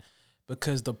shut,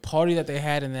 because the party that they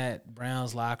had in that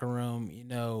Browns locker room,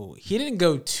 he didn't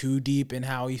go too deep in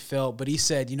how he felt, but he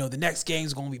said, the next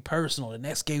game's gonna be personal. The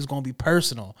next game's gonna be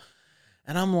personal.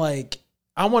 And I'm like,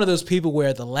 I'm one of those people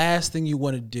where the last thing you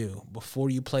want to do before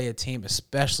you play a team,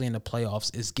 especially in the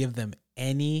playoffs, is give them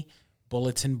any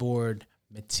bulletin board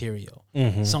material.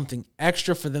 Mm-hmm. Something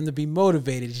extra for them to be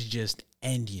motivated to just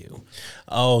end you.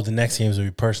 Oh, the next games will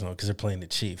be personal because they're playing the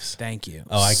Chiefs. Thank you.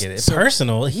 Oh, I get it.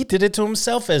 Personal. He did it to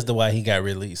himself as to why he got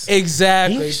released.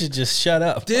 Exactly. He should just shut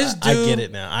up. This dude, I get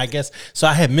it now. I guess. So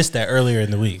I had missed that earlier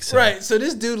in the week. So. Right. So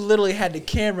this dude literally had the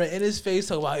camera in his face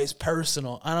talking about his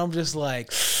personal. And I'm just like,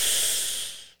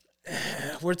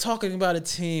 we're talking about a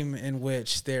team in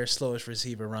which their slowest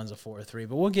receiver runs a 4.3,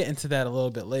 but we'll get into that a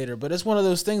little bit later. But it's one of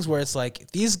those things where it's like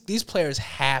these players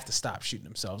have to stop shooting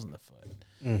themselves in the foot.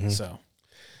 Mm-hmm. So,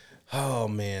 oh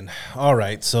man, all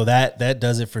right. So that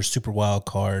does it for Super Wild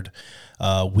Card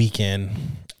weekend.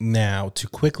 Now to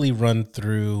quickly run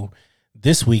through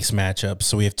this week's matchup.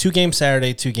 So we have 2 games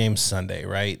Saturday, 2 games Sunday,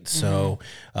 right? So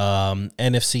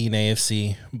NFC and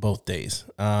AFC both days.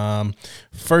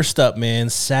 First up,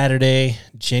 man, Saturday,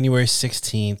 January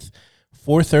 16th,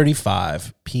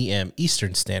 4:35 p.m.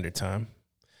 Eastern Standard Time.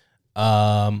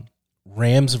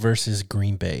 Rams versus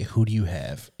Green Bay. Who do you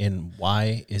have, and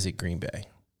why is it Green Bay?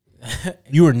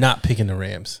 You are not picking the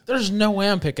Rams. There's no way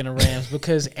I'm picking the Rams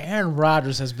because Aaron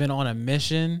Rodgers has been on a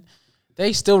mission.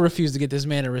 They still refuse to get this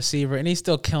man a receiver, and he's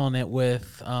still killing it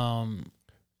with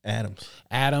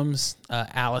Adams,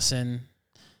 Allison,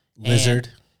 Lizard.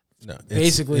 No,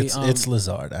 basically, it's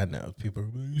Lazard. I know people.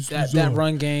 That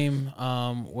run game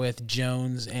with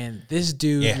Jones, and this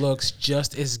dude looks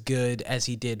just as good as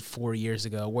he did 4 years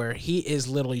ago, where he is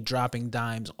literally dropping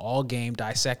dimes all game,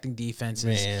 dissecting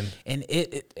defenses, and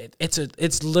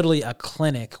it's literally a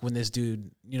clinic when this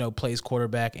dude plays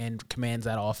quarterback and commands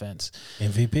that offense.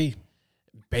 MVP,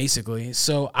 basically.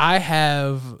 So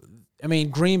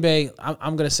Green Bay,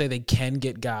 I'm going to say they can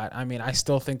get got. I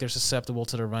still think they're susceptible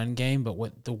to the run game, but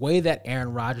the way that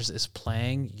Aaron Rodgers is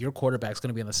playing, your quarterback's going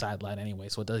to be on the sideline anyway,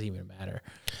 so it doesn't even matter.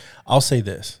 I'll say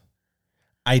this.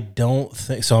 I don't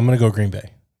think – so I'm going to go Green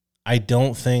Bay. I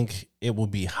don't think it will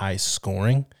be high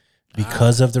scoring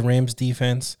because of the Rams'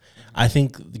 defense. I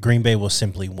think Green Bay will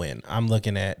simply win. I'm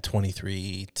looking at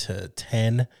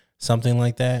 23-10, something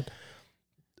like that.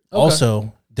 Okay.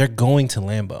 Also, they're going to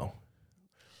Lambeau.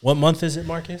 What month is it,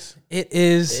 Marcus? It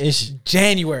is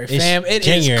January, fam. It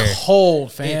is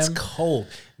cold, fam. It's cold.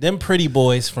 Them pretty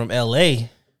boys from L.A.,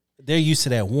 they're used to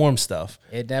that warm stuff.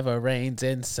 It never rains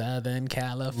in Southern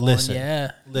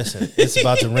California. Listen, it's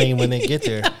about to rain when they get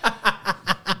there.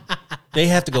 They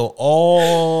have to go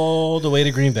all the way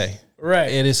to Green Bay.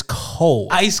 Right. It is cold.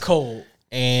 Ice cold.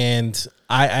 And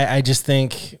I just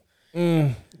think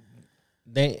they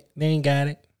ain't got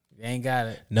it. They ain't got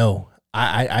it. No.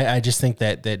 I just think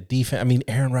that defense,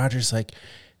 Aaron Rodgers,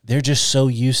 they're just so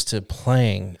used to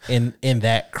playing in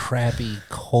that crappy,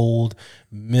 cold,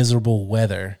 miserable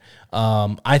weather.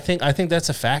 I think that's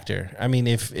a factor.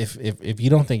 If you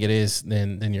don't think it is,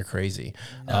 then you're crazy.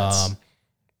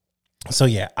 So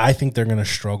yeah, I think they're gonna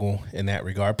struggle in that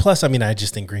regard. Plus, I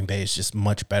just think Green Bay is just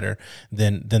much better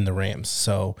than the Rams.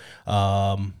 So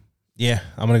yeah,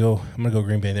 I'm gonna go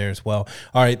Green Bay there as well.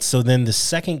 All right, so then the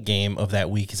second game of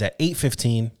that week is at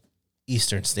 8:15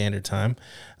 Eastern Standard Time.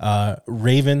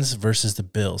 Ravens versus the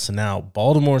Bills. So now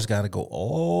Baltimore's got to go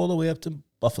all the way up to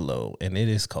Buffalo, and it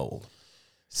is cold.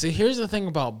 See, here's the thing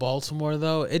about Baltimore,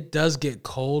 though. It does get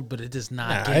cold, but it does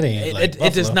not get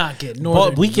it does not get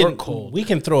northern New York cold. We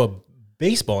can throw a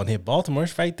baseball and hit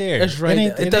Baltimore's right there. That's right.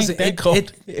 It doesn't that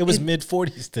cold. It was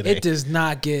mid-40s today. It does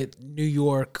not get New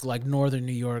York, like northern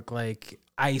New York, like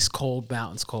ice cold,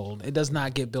 mountains cold. It does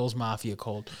not get Bills Mafia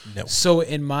cold. No. So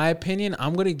in my opinion,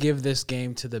 I'm going to give this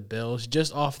game to the Bills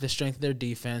just off the strength of their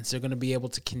defense. They're going to be able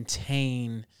to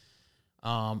contain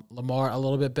Lamar a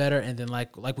little bit better, and then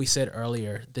like we said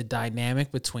earlier, the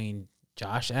dynamic between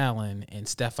Josh Allen and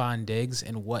Stephon Diggs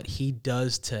and what he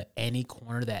does to any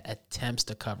corner that attempts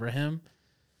to cover him.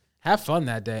 Have fun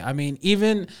that day.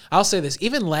 I'll say this,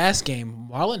 even last game,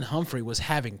 Marlon Humphrey was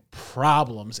having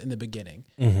problems in the beginning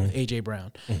with A.J.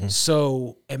 Brown. Mm-hmm.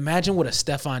 So imagine what a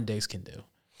Stephon Diggs can do.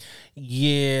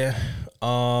 Yeah.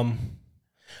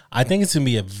 I think it's going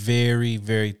to be a very,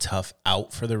 very tough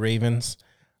out for the Ravens.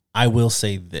 I will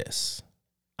say this.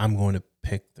 I'm going to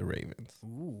pick the Ravens.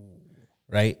 Ooh.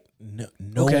 Right?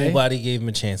 Nobody gave him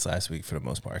a chance last week for the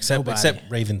most part, except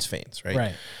Ravens fans, right?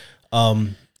 Right.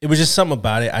 It was just something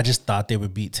about it. I just thought they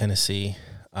would beat Tennessee.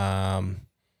 Call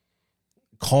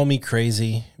me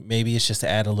crazy. Maybe it's just to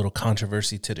add a little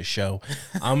controversy to the show.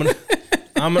 I'm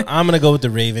gonna go with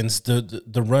the Ravens.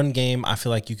 The run game, I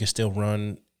feel like you can still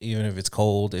run even if it's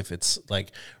cold, if it's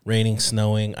like raining,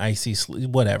 snowing, icy,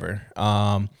 whatever.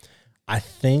 I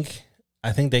think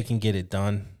they can get it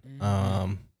done.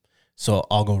 So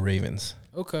I'll go Ravens.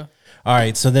 Okay. All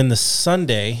right, so then the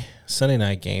Sunday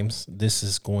night games, this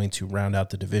is going to round out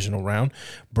the divisional round.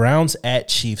 Browns at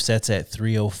Chiefs, that's at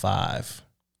 3:05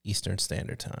 Eastern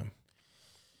Standard Time.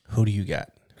 Who do you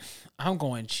got? I'm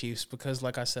going Chiefs because,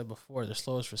 like I said before, the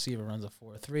slowest receiver runs a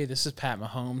 4.3. This is Pat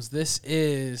Mahomes. This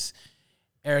is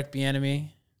Eric Bieniemy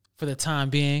for the time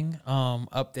being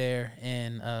up there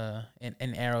in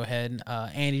Arrowhead.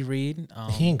 Andy Reid.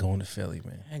 He ain't going to Philly,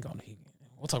 man.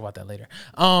 We'll talk about that later.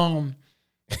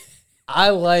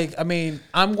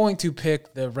 I'm going to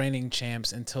pick the reigning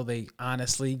champs until they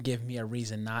honestly give me a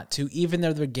reason not to, even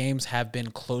though their games have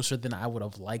been closer than I would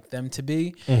have liked them to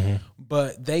be. Mm-hmm.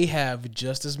 But they have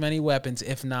just as many weapons,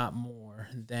 if not more,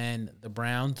 than the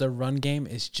Browns. Their run game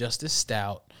is just as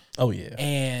stout. Oh, yeah.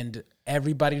 And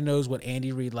everybody knows what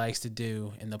Andy Reid likes to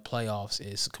do in the playoffs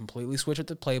is completely switch up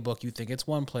the playbook. You think it's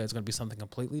one play, it's going to be something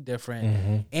completely different.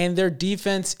 Mm-hmm. And their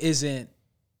defense isn't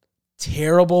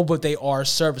terrible, but they are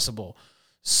serviceable.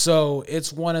 So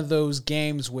it's one of those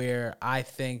games where I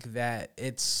think that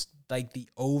it's like the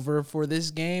over for this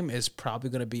game is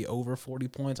probably going to be over 40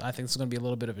 points. I think it's going to be a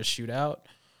little bit of a shootout.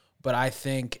 But I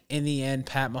think in the end,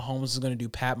 Pat Mahomes is going to do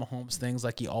Pat Mahomes things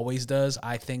like he always does.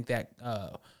 I think that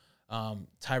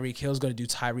Tyreek Hill is going to do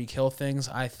Tyreek Hill things.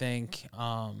 I think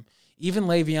even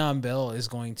Le'Veon Bell is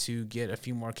going to get a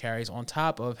few more carries on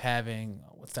top of having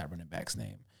what's that running back's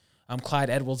name? Clyde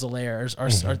Edwards-Helaire.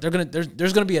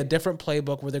 There's going to be a different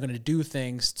playbook where they're going to do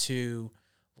things to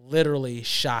literally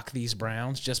shock these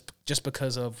Browns just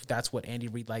because of that's what Andy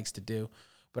Reid likes to do.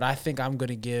 But I think I'm going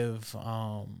to give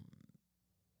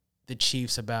the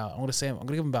Chiefs I'm going to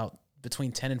give them about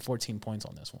between 10 and 14 points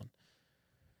on this one.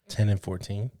 10 and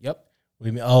 14? Yep.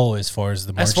 As far as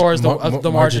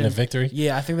the margin of victory?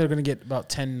 Yeah, I think they're going to get about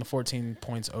 10 to 14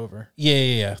 points over.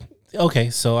 Yeah. Okay,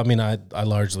 so, I mean, I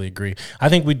largely agree. I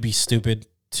think we'd be stupid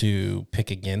to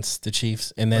pick against the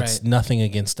Chiefs, and that's nothing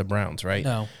against the Browns, right?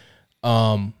 No.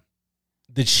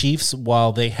 The Chiefs,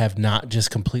 while they have not just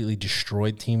completely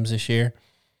destroyed teams this year,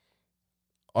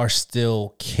 are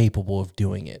still capable of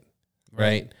doing it,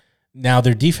 right? Now,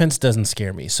 their defense doesn't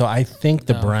scare me. So I think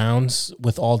the Browns,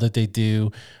 with all that they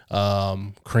do,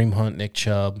 Kareem Hunt, Nick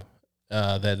Chubb,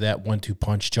 that 1-2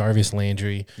 punch, Jarvis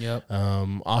Landry,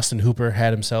 Austin Hooper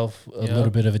had himself a little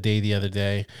bit of a day the other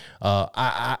day.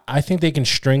 I think they can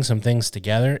string some things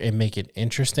together and make it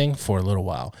interesting for a little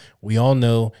while. We all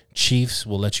know Chiefs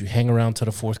will let you hang around to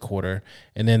the fourth quarter,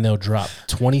 and then they'll drop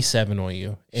 27 on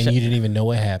you, and you didn't even know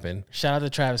what happened. Shout out to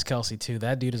Travis Kelce, too.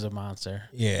 That dude is a monster.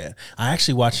 Yeah. I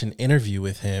actually watched an interview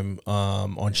with him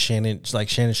on Shannon. Like,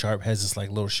 Shannon Sharp has this, like,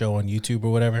 little show on YouTube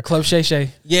or whatever. Club Shay Shay.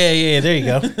 Yeah, there you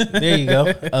go. There you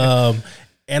go.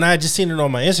 And I just seen it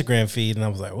on my Instagram feed, and I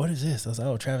was like, what is this? I was like,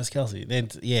 oh, Travis Kelce. Then,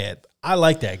 yeah, I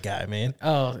like that guy, man.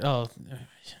 Oh,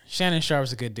 Shannon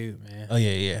Sharp's a good dude, man. Oh,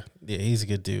 yeah, he's a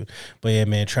good dude. But, yeah,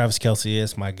 man, Travis Kelce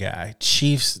is my guy.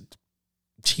 Chiefs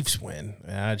win.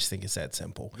 I just think it's that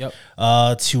simple. Yep.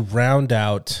 To round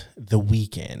out the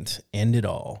weekend, end it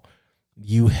all,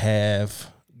 you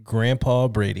have Grandpa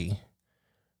Brady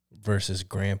versus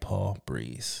Grandpa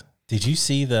Breeze. Did you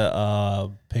see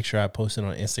the picture I posted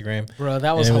on Instagram? Bro,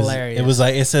 that was hilarious. It was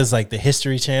like, it says like the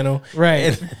History Channel.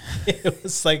 Right. And it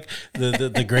was like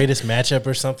the greatest matchup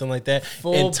or something like that.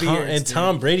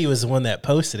 Tom Brady was the one that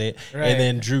posted it. Right. And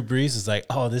then Drew Brees was like,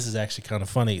 oh, this is actually kind of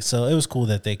funny. So it was cool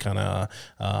that they kind of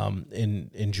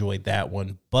enjoyed that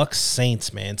one. Bucks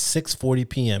Saints, man, 6:40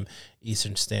 p.m.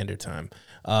 Eastern Standard Time.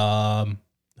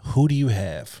 Who do you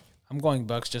have? I'm going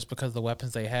Bucks just because of the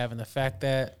weapons they have and the fact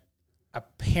that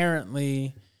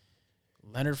apparently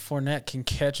Leonard Fournette can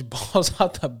catch balls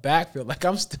out the backfield. Like,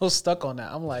 I'm still stuck on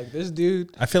that. I'm like, this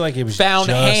dude. I feel like it was found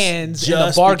hands in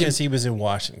the bargain because he was in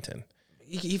Washington.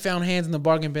 He found hands in the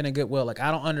bargain bin at Goodwill. Like,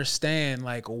 I don't understand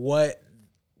like what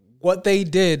they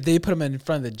did. They put him in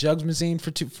front of the jugs machine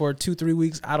for 2-3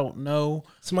 weeks. I don't know.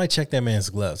 Somebody check that man's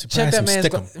gloves. Check that man's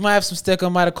gloves. Might have some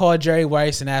stickum. Might have called Jerry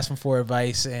Rice and asked him for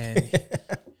advice. And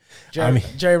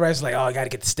Jerry Rice is like, oh, I got to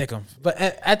get the stickum. But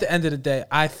at the end of the day,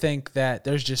 I think that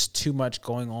there's just too much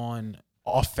going on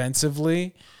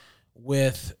offensively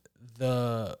with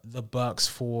the Bucks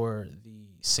for the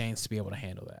Saints to be able to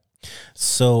handle that.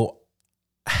 So,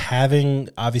 having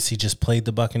obviously just played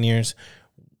the Buccaneers,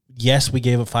 yes, we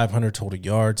gave up 500 total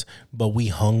yards, but we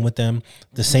hung with them.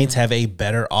 The Saints have a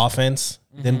better offense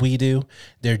than we do.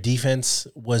 Their defense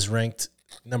was ranked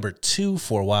number 2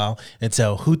 for a while. And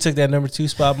so who took that number 2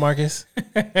 spot, Marcus?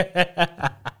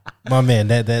 My man,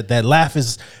 that laugh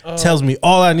tells me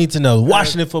all I need to know.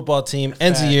 Washington football team,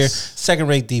 ends the year,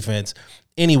 second-ranked defense.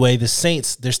 Anyway, the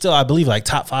Saints, they're still, I believe, like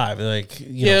top 5, like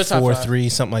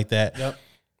 4-3, something like that. Yep.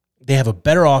 They have a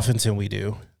better offense than we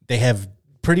do. They have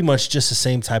pretty much just the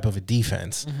same type of a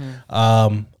defense.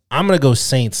 I'm going to go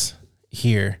Saints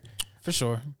here. For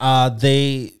sure.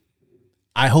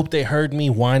 I hope they heard me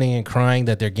whining and crying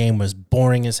that their game was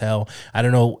boring as hell. I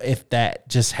don't know if that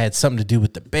just had something to do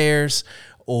with the Bears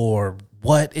or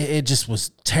what. It just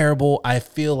was terrible. I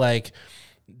feel like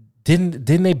didn't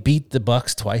they beat the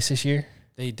Bucks twice this year?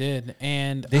 They did,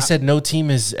 and they said no team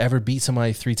has ever beat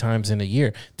somebody 3 times in a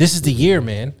year. This is the year,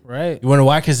 man. Right? You want to know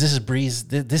why? Because this is Breeze.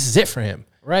 This is it for him.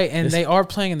 Right, and they are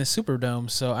playing in the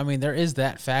Superdome, so I mean there is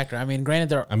that factor. I mean,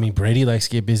 granted, Brady likes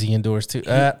to get busy indoors too.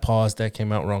 Pause. That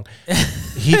came out wrong.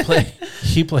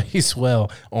 He plays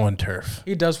well on turf.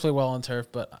 He does play well on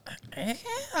turf, but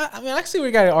I see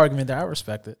we got an argument there. I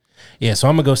respect it. Yeah, so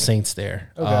I'm gonna go Saints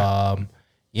there. Okay.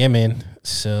 Yeah, man.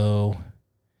 So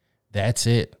that's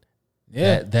it.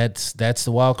 Yeah, that's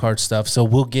the wild card stuff. So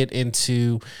we'll get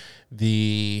into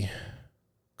the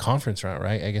conference round,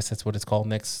 right? I guess that's what it's called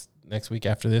next week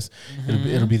after this.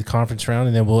 It'll be the conference round,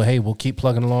 and then we'll keep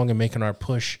plugging along and making our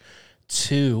push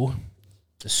to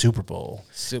the Super Bowl.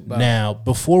 Super Bowl. Now,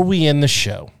 before we end the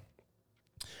show,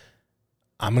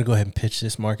 I'm going to go ahead and pitch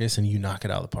this, Marcus, and you knock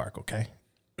it out of the park, okay?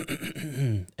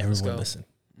 Everyone listen.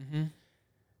 Mm-hmm.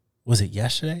 Was it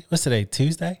yesterday? What's today,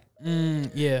 Tuesday?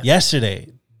 Yeah. Yesterday,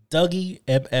 Dougie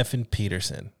F.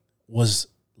 Peterson was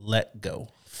let go,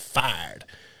 fired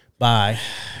by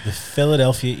the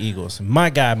Philadelphia Eagles.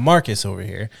 My guy, Marcus, over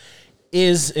here,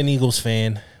 is an Eagles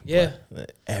fan. Yeah.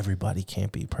 But everybody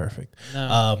can't be perfect.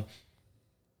 No.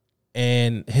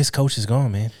 And his coach is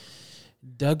gone, man.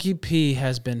 Dougie P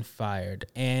has been fired,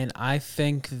 and I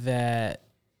think that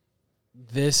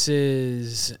this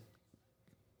is,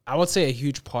 I would say a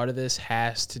huge part of this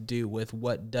has to do with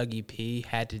what Dougie P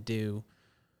had to do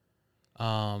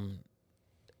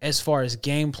as far as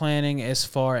game planning, as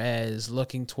far as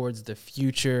looking towards the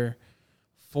future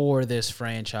for this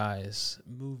franchise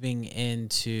moving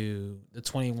into the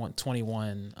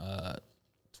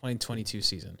 2022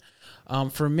 season.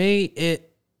 For me,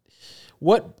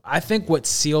 what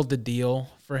sealed the deal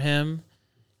for him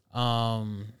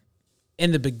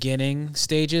in the beginning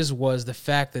stages was the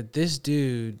fact that this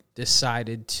dude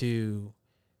decided to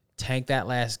tank that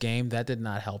last game. That did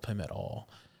not help him at all.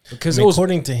 Because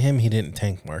according to him, he didn't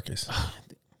tank, Marcus.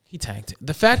 He tanked.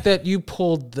 The fact that you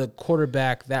pulled the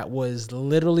quarterback that was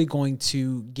literally going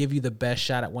to give you the best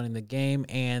shot at winning the game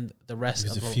and the rest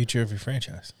of the future of your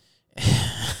franchise.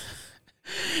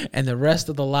 And the rest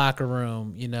of the locker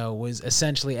room, was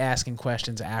essentially asking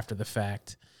questions after the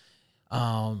fact,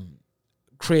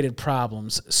 created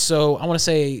problems. So I want to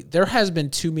say there has been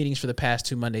 2 meetings for the past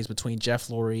 2 Mondays between Jeff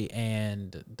Lurie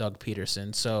and Doug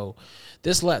Peterson. So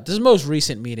this most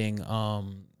recent meeting,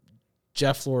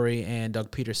 Jeff Lurie and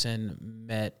Doug Peterson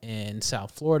met in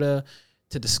South Florida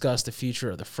to discuss the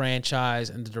future of the franchise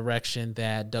and the direction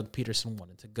that Doug Peterson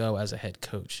wanted to go as a head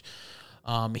coach.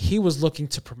 He was looking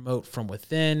to promote from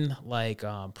within, like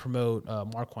promote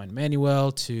Marquand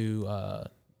Manuel to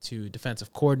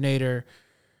defensive coordinator,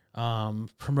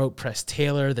 promote Press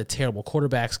Taylor, the terrible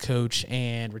quarterbacks coach,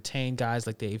 and retain guys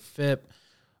like Dave Phipp,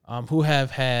 who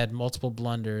have had multiple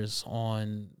blunders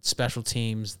on special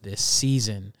teams this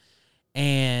season.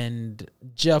 And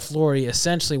Jeff Lurie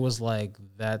essentially was like,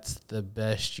 that's the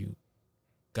best you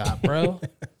got, bro.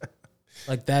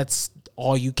 Like, that's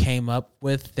all you came up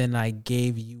with, then I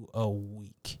gave you a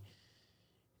week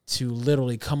to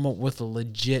literally come up with a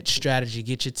legit strategy,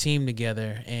 get your team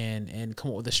together, and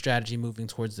come up with a strategy moving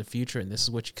towards the future, and this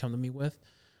is what you come to me with.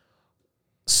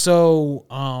 So,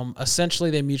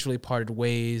 essentially, they mutually parted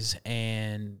ways,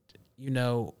 and,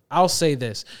 I'll say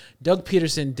this. Doug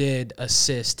Peterson did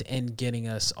assist in getting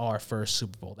us our first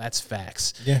Super Bowl. That's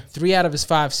facts. Yeah. 3 out of his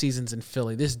 5 seasons in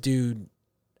Philly, this dude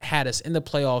had us in the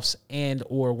playoffs and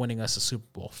or winning us a Super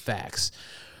Bowl. Facts.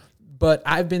 But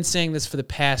I've been saying this for the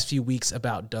past few weeks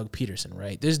about Doug Peterson,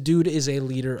 right? This dude is a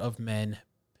leader of men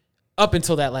up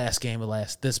until that last game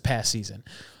of this past season.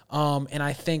 And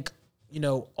I think,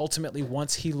 ultimately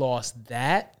once he lost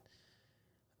that,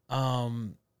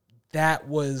 that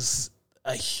was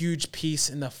a huge piece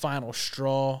in the final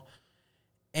straw.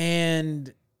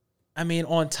 And, I mean,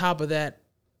 on top of that,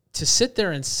 to sit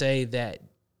there and say that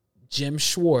Jim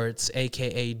Schwartz,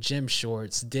 a.k.a. Jim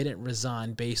Shorts, didn't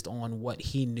resign based on what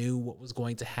he knew what was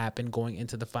going to happen going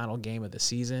into the final game of the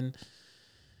season.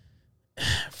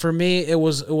 For me, it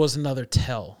was another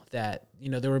tell that,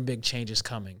 there were big changes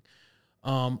coming.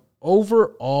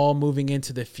 Overall, moving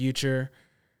into the future,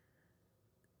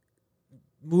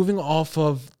 moving off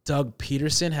of Doug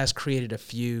Peterson has created a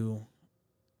few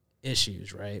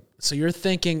issues, right? So you're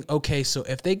thinking, okay, so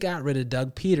if they got rid of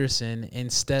Doug Peterson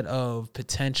instead of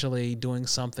potentially doing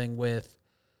something with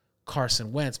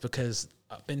Carson Wentz, because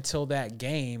up until that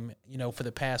game, for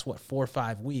the past, 4 or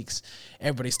 5 weeks,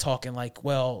 everybody's talking like,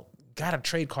 well, got to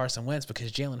trade Carson Wentz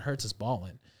because Jalen Hurts is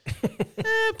balling.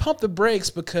 Pump the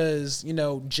brakes because,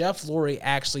 Jeff Lurie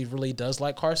actually really does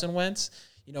like Carson Wentz.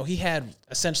 He had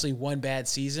essentially 1 bad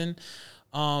season.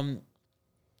 And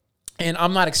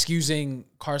I'm not excusing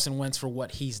Carson Wentz for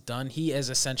what he's done. He has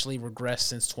essentially regressed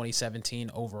since 2017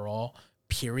 overall,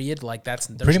 period. Like, that's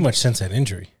pretty much since that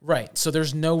injury. Right. So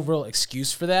there's no real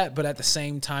excuse for that. But at the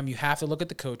same time, you have to look at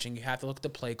the coaching. You have to look at the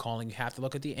play calling. You have to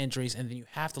look at the injuries. And then you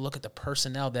have to look at the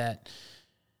personnel that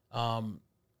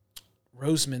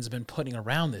Roseman's been putting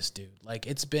around this dude. Like,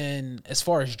 it's been, as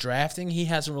far as drafting, he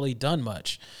hasn't really done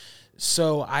much.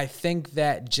 So I think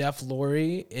that Jeff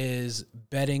Lurie is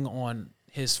betting on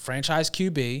his franchise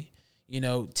QB,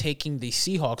 taking the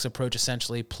Seahawks approach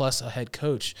essentially plus a head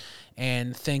coach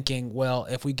and thinking, well,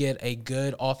 if we get a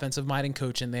good offensive-minded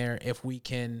coach in there, if we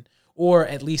can or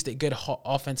at least a good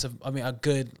offensive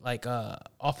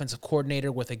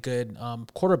coordinator with a good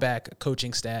quarterback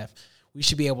coaching staff, we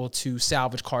should be able to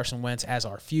salvage Carson Wentz as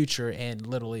our future and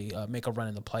literally make a run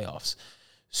in the playoffs.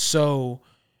 So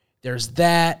there's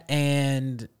that.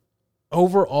 And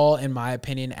overall, in my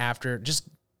opinion, after just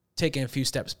taking a few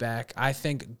steps back, I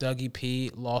think Dougie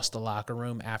P lost the locker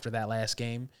room after that last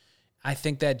game. I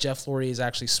think that Jeff Lurie is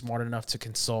actually smart enough to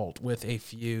consult with a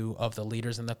few of the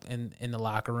leaders in the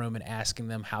locker room and asking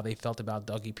them how they felt about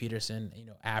Dougie Peterson,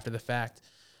 after the fact.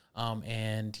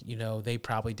 And they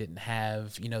probably didn't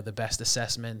have, the best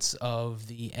assessments of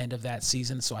the end of that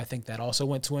season. So I think that also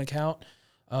went to account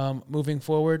moving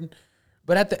forward.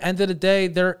 But at the end of the day,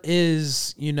 there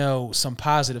is, some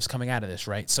positives coming out of this,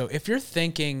 right? So if you're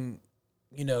thinking,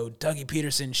 Dougie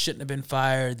Peterson shouldn't have been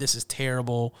fired, this is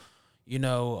terrible, he's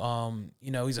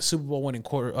a Super Bowl winning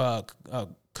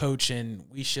coach and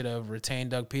we should have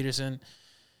retained Doug Peterson.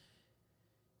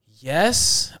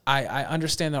 Yes, I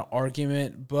understand the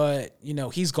argument, but,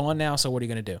 he's gone now, so what are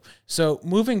you going to do? So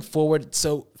moving forward,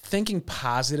 so thinking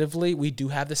positively, we do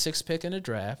have the 6th pick in the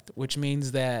draft, which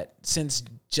means that since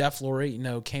Jeff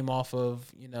Lurie, came off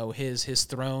of, his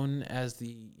throne as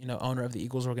the, owner of the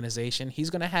Eagles organization, he's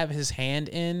going to have his hand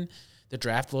in the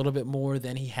draft a little bit more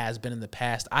than he has been in the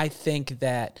past. I think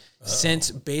that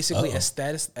since basically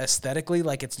aesthetically,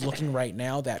 like it's looking right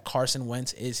now that Carson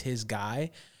Wentz is his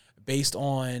guy, based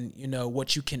on,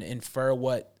 what you can infer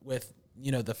with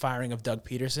the firing of Doug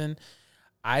Peterson,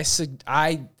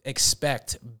 I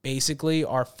expect basically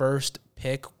our first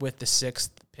pick with the 6th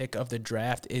pick of the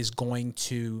draft is going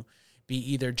to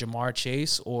be either Jamar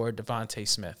Chase or Devontae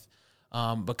Smith,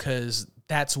 because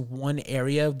that's one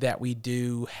area that we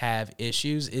do have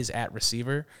issues is at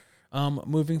receiver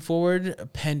moving forward,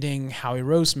 pending Howie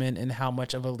Roseman and how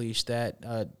much of a leash that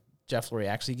Jeff Lurie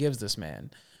actually gives this man.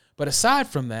 But aside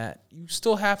from that, you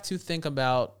still have to think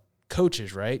about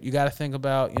coaches, right? You got to think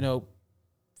about,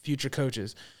 future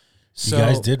coaches. So you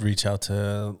guys did reach out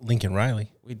to Lincoln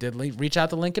Riley. We did reach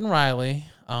out to Lincoln Riley.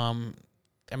 That's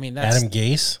Adam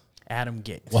Gase. Adam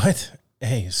Gase. What?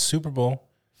 Hey, Super Bowl.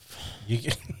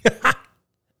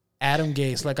 Adam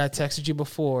Gase, like I texted you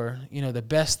before, the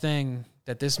best thing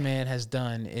that this man has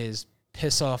done is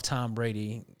piss off Tom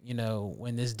Brady,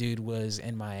 when this dude was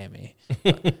in Miami.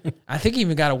 I think he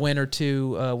even got a win or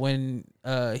two when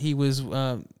he was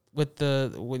with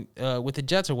the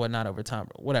Jets or whatnot over Tom,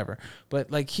 whatever.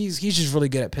 But like he's just really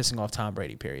good at pissing off Tom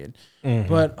Brady, period. Mm-hmm.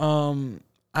 But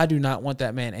I do not want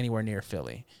that man anywhere near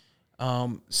Philly.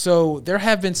 So there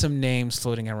have been some names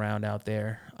floating around out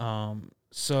there.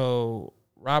 So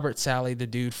Robert Saleh, the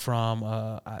dude from,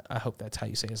 I hope that's how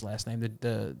you say his last name,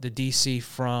 the DC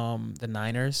from the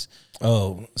Niners.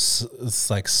 Oh, it's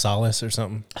like Solace or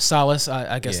something. Solace,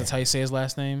 I guess that's how you say his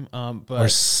last name. But or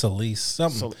Solis,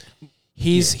 something.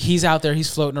 He's out there.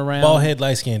 He's floating around. Bald head,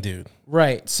 light skinned dude.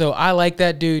 Right. So I like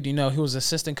that dude. He was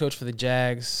assistant coach for the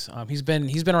Jags. He's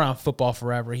been around football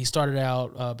forever. He started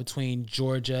out between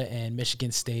Georgia and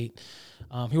Michigan State.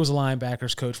 He was a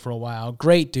linebackers coach for a while.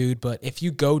 Great dude, but if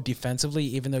you go defensively,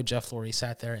 even though Jeff Lurie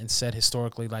sat there and said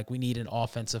historically, like, we need an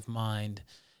offensive mind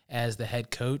as the head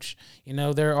coach,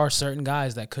 there are certain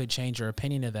guys that could change your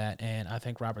opinion of that, and I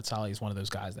think Robert Saleh is one of those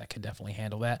guys that could definitely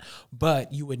handle that.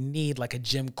 But you would need, like, a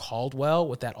Jim Caldwell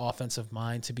with that offensive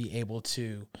mind to be able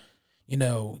to,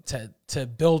 to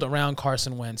build around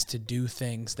Carson Wentz to do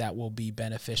things that will be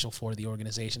beneficial for the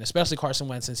organization, especially Carson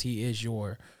Wentz since he is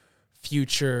your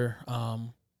future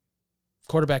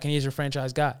quarterback and he's your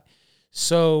franchise guy.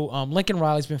 So Lincoln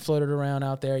Riley's been floated around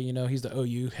out there. He's the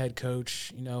OU head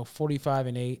coach,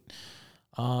 45-8.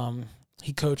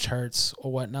 He coached Hurts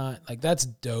or whatnot. Like, that's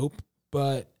dope.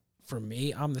 But for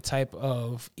me, I'm the type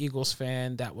of Eagles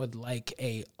fan that would like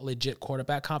a legit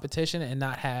quarterback competition and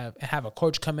not have a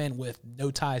coach come in with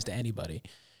no ties to anybody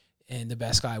and the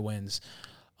best guy wins.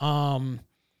 Why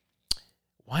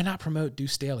not promote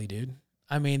Deuce Staley, dude?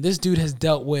 I mean, this dude has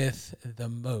dealt with the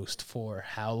most for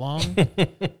how long?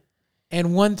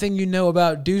 And one thing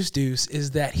about Deuce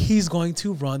is that he's going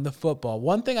to run the football.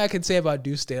 One thing I can say about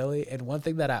Deuce Staley, and one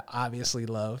thing that I obviously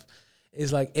love,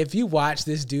 is like if you watch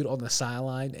this dude on the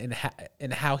sideline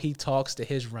and how he talks to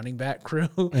his running back crew,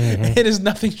 it is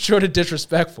nothing short of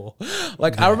disrespectful.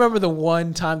 Like I remember the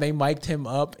one time they mic'd him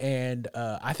up, and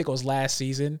I think it was last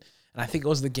season, and I think it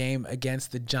was the game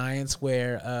against the Giants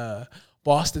where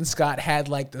Boston Scott had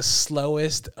like the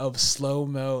slowest of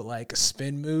slow-mo like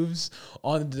spin moves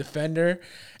on the defender,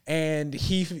 and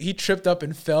he tripped up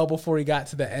and fell before he got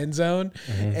to the end zone.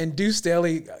 And Deuce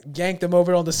Staley yanked him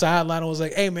over on the sideline and was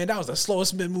like, "Hey man, that was the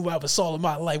slowest spin move I ever saw in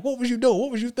my life. What was you doing? What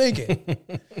was you thinking?"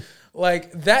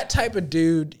 Like that type of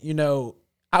dude,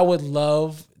 I would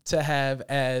love to have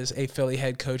as a Philly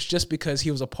head coach just because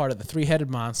he was a part of the three-headed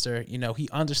monster. He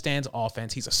understands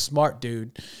offense. He's a smart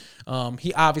dude.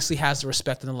 He obviously has the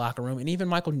respect in the locker room. And even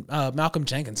Malcolm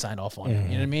Jenkins signed off on it. You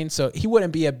know what I mean? So he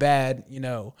wouldn't be a bad,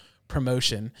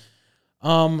 promotion.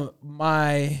 I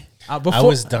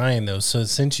was dying, though. So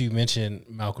since you mentioned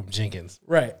Malcolm Jenkins.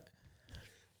 Right.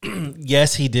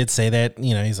 Yes, he did say that.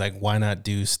 He's like, why not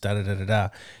Deuce, da-da-da-da-da.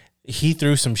 He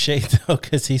threw some shade, though,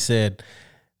 because he said,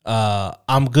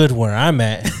 I'm good where I'm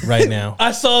at right now.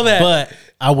 I saw that. But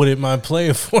I wouldn't mind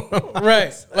playing for him.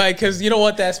 Right. Like, because you don't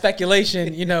want that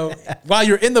speculation, while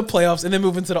you're in the playoffs and then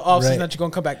moving to the offseason that you're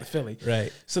going to come back to Philly.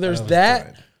 Right. So there's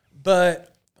that.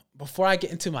 But before I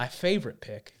get into my favorite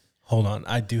pick. Hold on.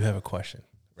 I do have a question.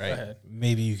 Right. Go ahead.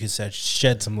 Maybe you could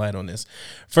shed some light on this.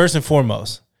 First and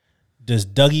foremost, does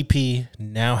Dougie P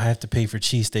now have to pay for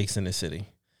cheesesteaks in the city?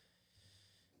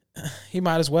 He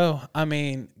might as well. I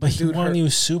mean, but he won you a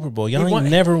Super Bowl. Y'all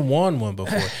ain't never won one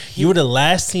before. You were the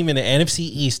last team in the NFC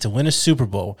East to win a Super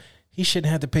Bowl. He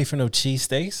shouldn't have to pay for no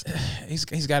cheesesteaks.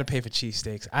 He's got to pay for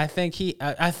cheesesteaks. I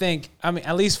think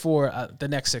at least for the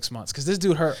next 6 months, because this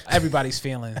dude hurt everybody's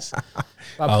feelings.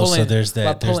 So there's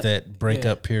that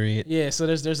breakup period. Yeah, so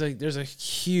there's a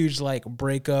huge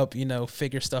breakup,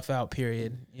 figure stuff out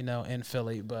period, in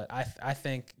Philly. But I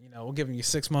think we'll give him you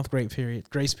 6 month grace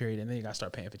period, and then you got to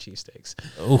start paying for cheesesteaks.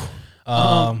 Oh,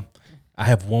 I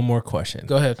have one more question.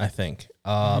 Go ahead. I think.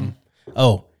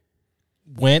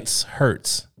 Wentz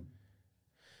hurts.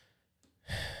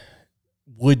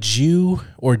 Would you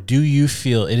or do you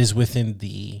feel it is within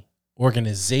the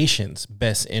organization's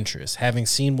best interest, having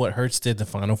seen what Hurts did the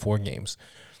final 4 games?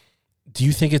 Do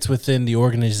you think it's within the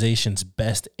organization's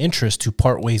best interest to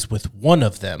part ways with one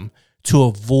of them to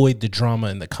avoid the drama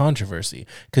and the controversy?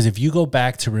 Because if you go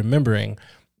back to remembering,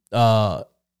 Carson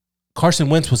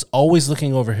Wentz was always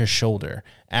looking over his shoulder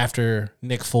after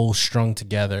Nick Foles strung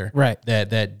together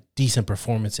that decent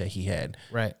performance that he had.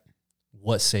 Right.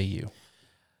 What say you?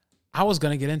 I was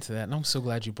going to get into that, and I'm so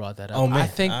glad you brought that up. Oh, man.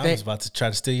 I was about to try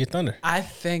to steal your thunder. I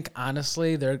think,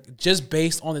 honestly, they're just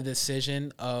based on the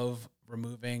decision of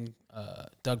removing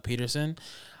Doug Peterson,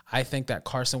 I think that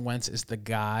Carson Wentz is the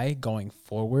guy going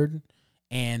forward,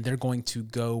 and they're going to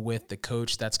go with the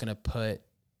coach that's going to put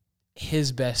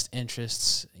his best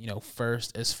interests,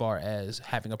 first as far as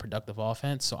having a productive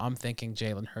offense. So I'm thinking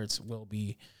Jalen Hurts will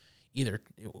be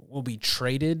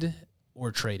traded or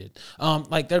traded.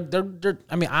 They're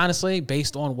I mean, honestly,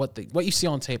 based on what you see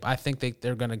on tape, I think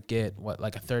they're going to get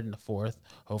a third and a fourth,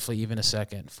 hopefully even a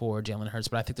second for Jalen Hurts,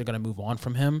 but I think they're going to move on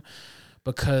from him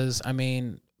because, I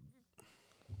mean,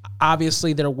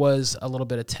 obviously there was a little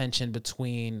bit of tension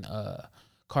between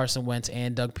Carson Wentz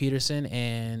and Doug Peterson,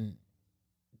 and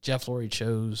Jeff Lurie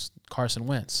chose Carson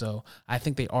Wentz. So I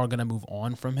think they are going to move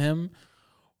on from him.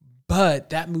 But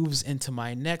that moves into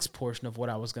my next portion of what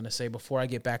I was going to say before I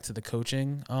get back to the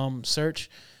coaching search.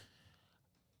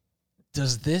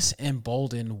 Does this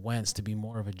embolden Wentz to be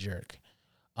more of a jerk?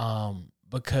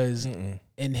 Because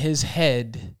in his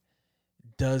head,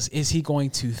 is he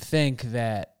going to think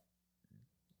that,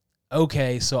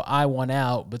 okay, so I won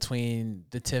out between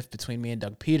the tiff between me and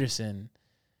Doug Peterson.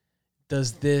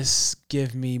 Does this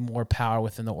give me more power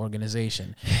within the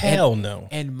organization? Hell no.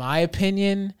 In my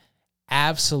opinion,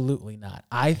 absolutely not.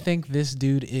 I think this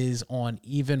dude is on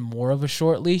even more of a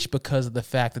short leash because of the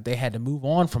fact that they had to move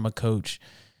on from a coach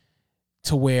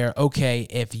to where, okay,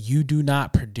 if you do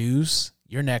not produce,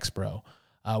 you're next, bro.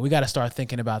 We got to start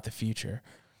thinking about the future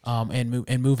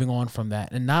and moving on from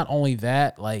that. And not only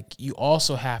that, you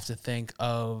also have to think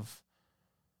of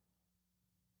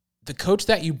the coach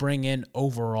that you bring in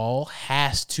overall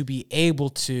has to be able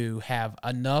to have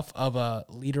enough of a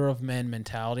leader of men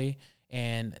mentality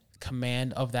and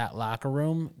command of that locker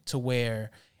room to where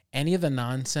any of the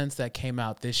nonsense that came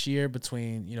out this year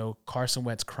between, Carson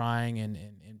Wentz crying and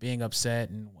being upset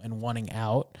and wanting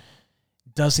out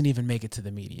doesn't even make it to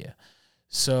the media.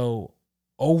 So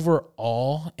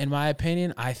overall, in my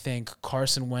opinion, I think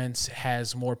Carson Wentz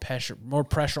has more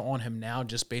pressure on him now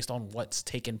just based on what's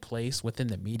taken place within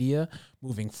the media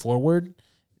moving forward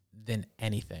than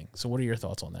anything. So what are your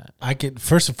thoughts on that? I could,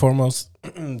 first and foremost,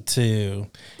 to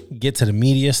get to the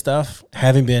media stuff,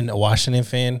 having been a Washington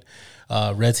fan,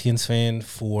 Redskins fan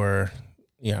for,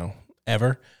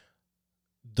 ever,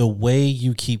 the way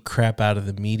you keep crap out of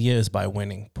the media is by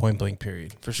winning, point blank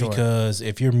period. For sure. Because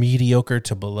if you're mediocre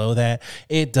to below that,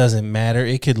 it doesn't matter.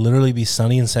 It could literally be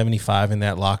sunny and 75 in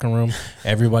that locker room.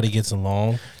 Everybody gets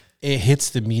along. it hits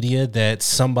the media that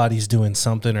somebody's doing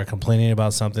something or complaining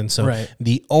about something. So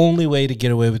the only way to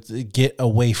get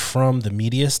away from the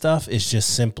media stuff is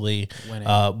just simply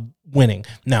winning.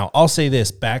 Now, I'll say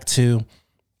this back to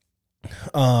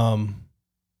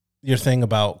your thing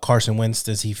about Carson Wentz.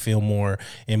 Does he feel more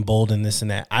emboldened, this and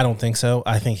that? I don't think so.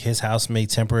 I think his house may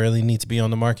temporarily need to be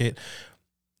on the market.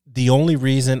 The only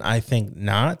reason I think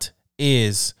not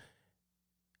is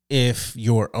if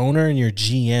your owner and your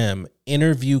GM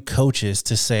interview coaches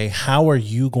to say, how are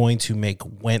you going to make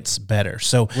Wentz better?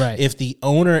 So if the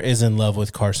owner is in love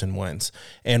with Carson Wentz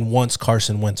and wants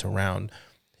Carson Wentz around,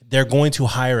 they're going to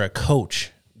hire a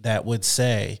coach that would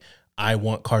say, I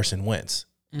want Carson Wentz,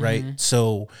 right?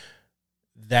 So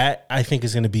that I think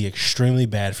is going to be extremely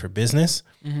bad for business.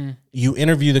 You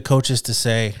interview the coaches to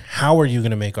say, how are you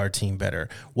going to make our team better?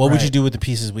 What would you do with the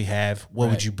pieces we have? What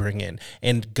would you bring in?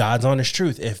 And God's honest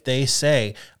truth, if they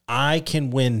say, I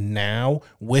can win now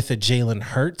with a Jalen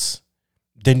Hurts,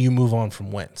 then you move on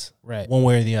from Wentz, one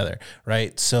way or the other,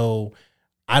 right? So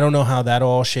I don't know how that'll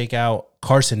all shake out.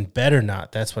 Carson better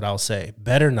not, that's what I'll say,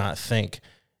 better not think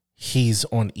he's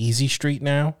on easy street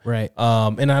now.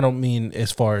 And I don't mean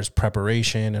as far as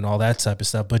preparation and all that type of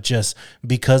stuff, but just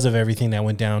because of everything that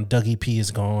went down. Dougie P is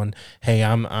gone. Hey,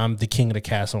 I'm the king of the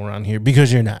castle around here,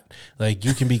 because you're not. Like,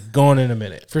 you can be gone in a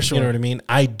minute. For sure. You know what I mean?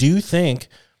 I do think,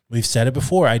 we've said it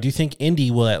before, I do think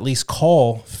Indy will at least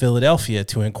call Philadelphia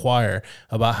to inquire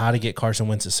about how to get Carson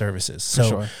Wentz's services.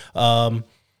 So,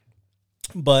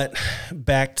 but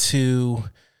back to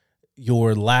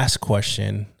your last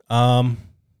question, I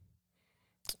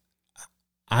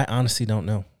honestly don't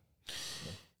know.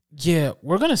 Yeah,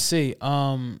 we're going to see.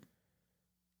 We're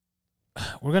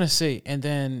going to see. And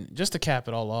then just to cap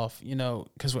it all off,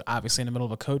 because we're obviously in the middle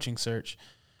of a coaching search,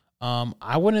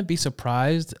 I wouldn't be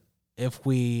surprised if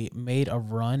we made a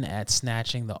run at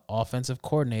snatching the offensive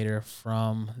coordinator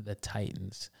from the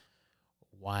Titans.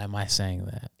 Why am I saying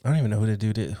that? I don't even know who the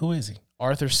dude is. Who is he?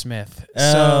 Arthur Smith.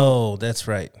 Oh, that's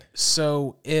right.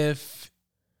 So if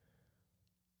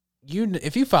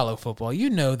you follow football,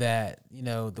 you know that,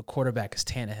 the quarterback is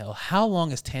Tannehill. How long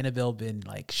has Tannehill been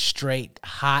like straight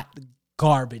hot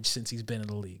garbage since he's been in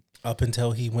the league? Up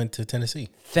until he went to Tennessee.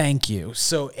 Thank you.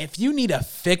 So if you need a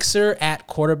fixer at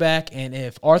quarterback, and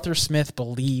if Arthur Smith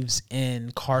believes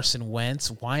in Carson Wentz,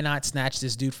 why not snatch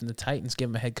this dude from the Titans, give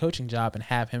him a head coaching job, and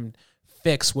have him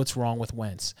fix what's wrong with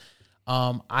Wentz?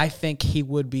 I think he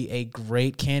would be a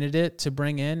great candidate to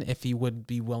bring in if he would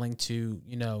be willing to,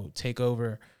 take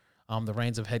over the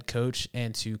reins of head coach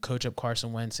and to coach up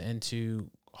Carson Wentz and to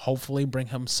hopefully bring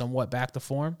him somewhat back to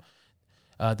form.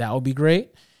 That would be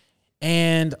great.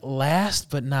 And last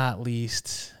but not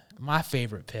least, my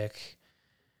favorite pick,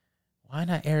 why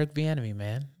not Eric Bieniemy,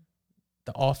 man?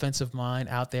 The offensive mind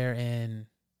out there in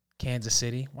Kansas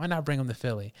City. Why not bring him to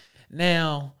Philly?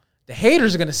 Now, the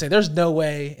haters are going to say there's no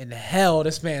way in hell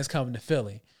this man's coming to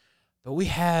Philly. But we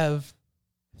have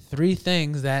 3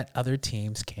 things that other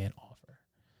teams can't offer.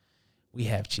 We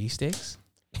have cheesesteaks,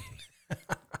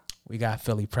 we got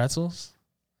Philly pretzels,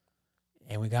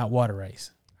 and we got water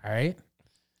ice. All right?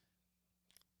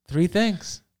 3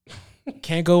 things.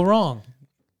 Can't go wrong.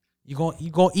 You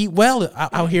gonna eat well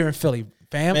out here in Philly,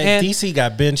 fam. Man, and DC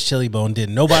got Ben's Chili Bone.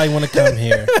 Didn't nobody want to come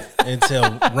here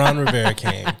until Ron Rivera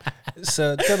came.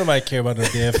 So don't nobody care about no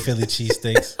damn Philly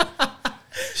cheesesteaks.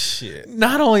 Shit.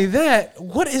 Not only that,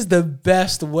 what is the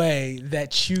best way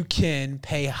that you can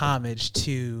pay homage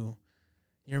to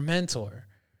your mentor,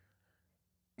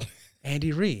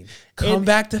 Andy Reid? Come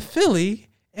back to Philly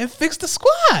and fix the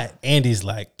squad. Andy's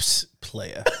like, psst,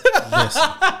 player.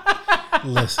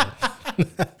 Listen.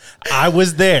 I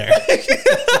was there.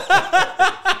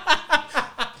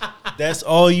 That's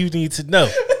all you need to know.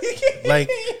 Like,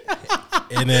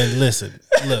 and then listen,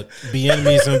 look,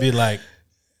 Bieniemy's gonna be like,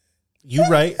 you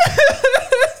right.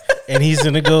 And he's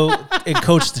gonna go and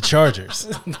coach the Chargers.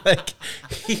 Like,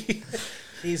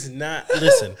 he's not.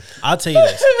 Listen, I'll tell you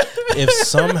this: if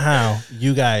somehow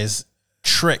you guys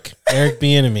trick Eric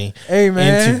Bieniemy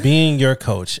into being your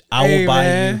coach,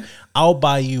 I'll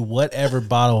buy you whatever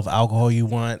bottle of alcohol you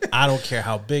want. I don't care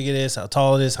how big it is, how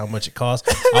tall it is, how much it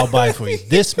costs. I'll buy it for you.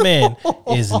 This man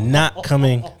is not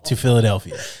coming to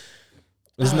Philadelphia.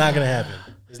 It's not going to happen.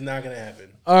 It's not going to happen.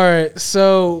 All right.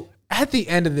 So at the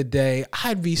end of the day,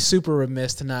 I'd be super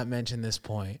remiss to not mention this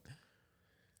point.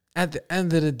 At the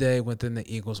end of the day, within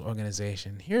the Eagles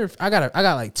organization, here I got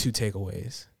like 2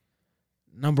 takeaways.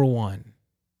 Number 1,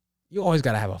 you always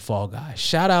got to have a fall guy.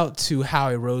 Shout out to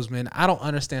Howie Roseman. I don't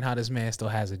understand how this man still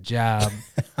has a job.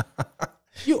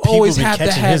 You always have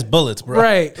to have his bullets, bro.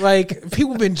 Right. Like,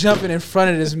 people been jumping in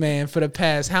front of this man for the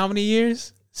past how many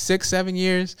years? 6-7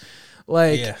 years.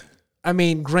 Like, Yeah. I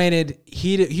mean, granted,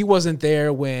 he wasn't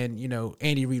there when, you know,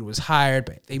 Andy Reid was hired,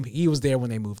 but he was there when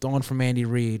they moved on from Andy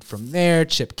Reid. From there,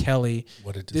 Chip Kelly.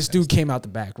 This dude came out the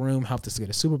back room, helped us get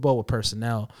a Super Bowl with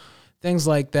personnel, things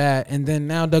like that. And then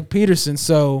now Doug Peterson.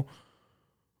 So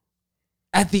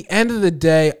at the end of the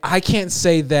day, I can't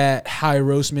say that Howie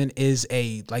Roseman is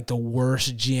the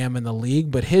worst GM in the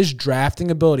league, but his drafting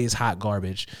ability is hot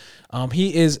garbage.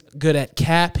 He is good at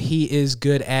cap. He is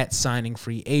good at signing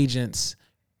free agents.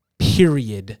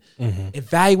 Period. Mm-hmm.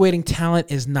 Evaluating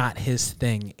talent is not his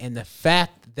thing. And the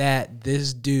fact that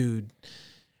this dude,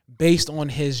 based on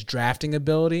his drafting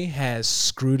ability, has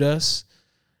screwed us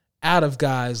out of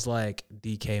guys like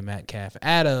DK Metcalf,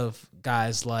 out of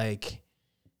guys like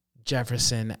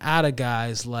Jefferson, out of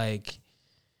guys like,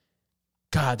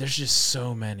 God, there's just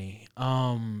so many.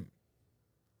 I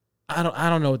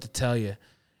don't know what to tell you.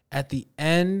 At the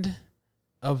end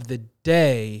of the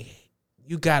day,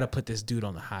 you got to put this dude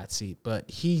on the hot seat, but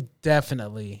he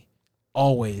definitely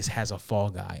always has a fall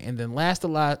guy. And then last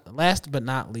but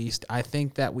not least, I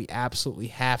think that we absolutely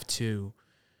have to,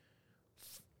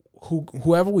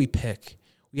 whoever we pick,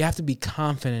 we have to be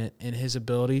confident in his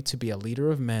ability to be a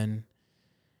leader of men,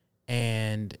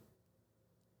 and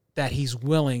that he's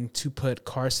willing to put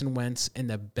Carson Wentz in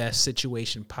the best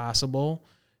situation possible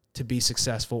to be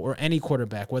successful, or any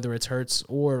quarterback, whether it's Hurts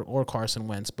or Carson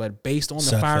Wentz. But based on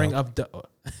the firing of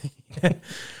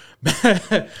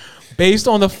based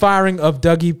on the firing of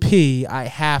Dougie P, I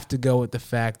have to go with the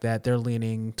fact that they're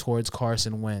leaning towards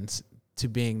Carson Wentz to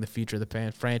being the future of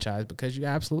the franchise, because you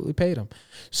absolutely paid him.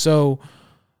 So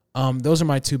those are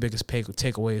my two biggest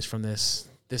takeaways from this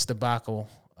debacle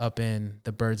up in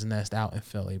the Bird's Nest out in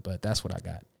Philly. But that's what I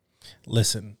got.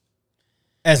 Listen,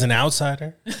 as an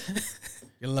outsider,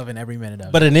 you're loving every minute of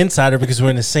it. But an insider, because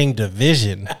we're in the same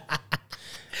division,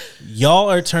 y'all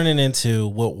are turning into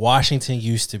what Washington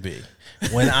used to be.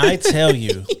 When I tell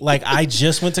you, like, I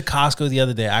just went to Costco the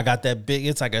other day. I got that big,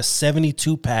 it's like a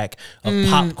 72-pack of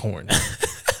popcorn.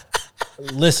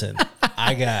 Listen,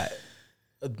 I got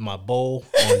my bowl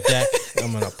on deck.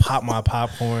 I'm going to pop my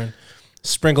popcorn,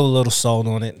 sprinkle a little salt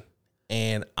on it,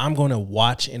 and I'm going to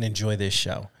watch and enjoy this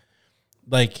show.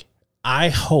 Like, I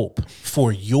hope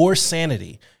for your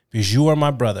sanity, because you are my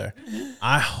brother,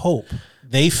 I hope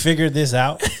they figure this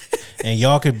out and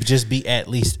y'all could just be at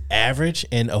least average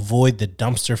and avoid the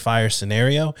dumpster fire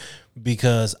scenario,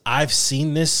 because I've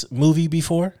seen this movie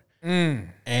before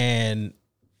and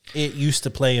it used to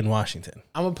play in Washington.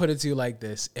 I'm going to put it to you like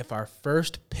this. If our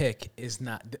first pick is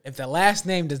not, if the last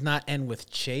name does not end with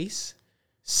Chase,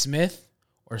 Smith,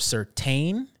 or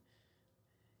Surtain,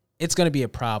 it's going to be a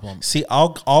problem. See,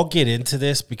 I'll get into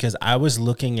this because I was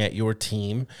looking at your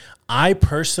team. I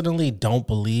personally don't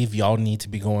believe y'all need to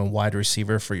be going wide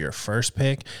receiver for your first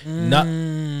pick.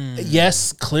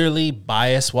 Yes, clearly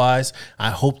bias-wise,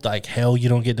 I hope like hell you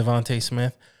don't get Devontae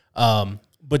Smith,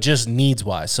 but just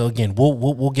needs-wise. So again,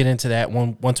 we'll get into that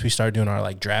once we start doing our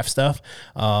like draft stuff.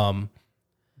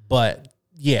 But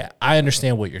yeah, I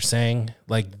understand what you're saying.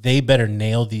 Like, they better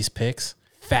nail these picks.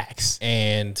 Facts.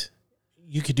 And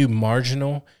you could do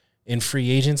marginal in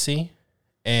free agency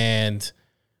and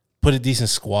put a decent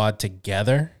squad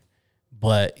together,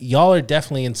 but y'all are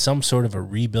definitely in some sort of a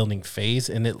rebuilding phase,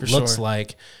 and it looks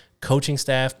like coaching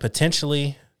staff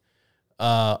potentially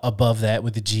above that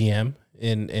with the GM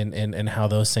and how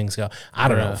those things go. I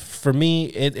don't know. For me,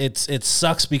 it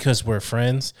sucks because we're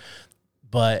friends,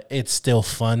 but it's still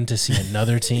fun to see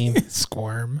another team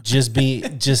squirm. Just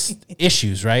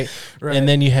issues, right? And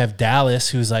then you have Dallas,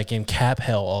 who's like in cap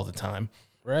hell all the time.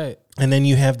 Right. And then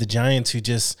you have the Giants, who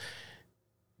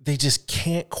they just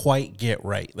can't quite get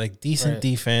right. Like, decent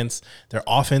defense, their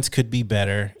offense could be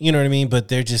better. You know what I mean? But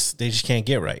they just can't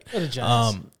get right.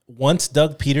 Once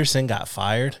Doug Peterson got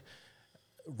fired,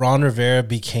 Ron Rivera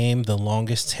became the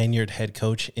longest tenured head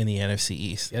coach in the NFC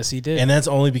East. Yes, he did. And that's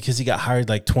only because he got hired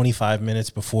like 25 minutes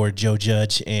before Joe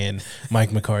Judge and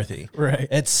Mike McCarthy. Right.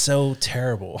 It's so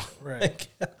terrible. Right.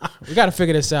 We got to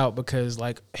figure this out, because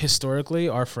like historically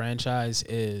our franchise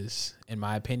is, in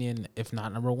my opinion, if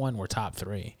not number one, we're top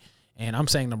three. And I'm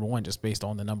saying number one just based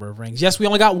on the number of rings. Yes, we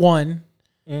only got one,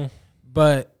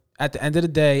 but at the end of the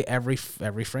day, every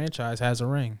franchise has a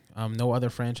ring. No other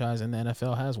franchise in the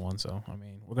NFL has one. So I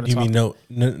mean, we're gonna. You mean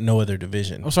no other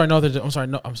division? No other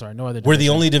division. We're the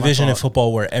only division in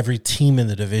football where every team in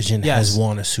the division has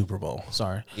won a Super Bowl.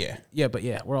 Sorry. But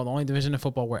we're the only division in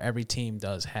football where every team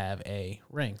does have a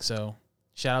ring. So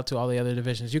shout out to all the other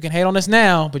divisions. You can hate on us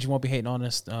now, but you won't be hating on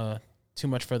us too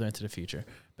much further into the future.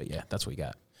 But yeah, that's what we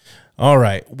got. All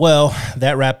right. Well,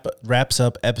 that wraps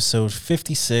up episode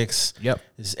 56. Yep.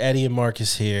 This is Eddie and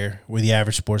Marcus here. We're the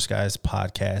Average Sports Guys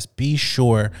podcast. Be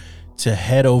sure to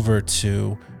head over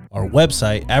to our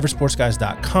website,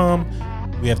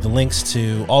 averagesportsguys.com. We have the links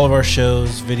to all of our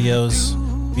shows, videos.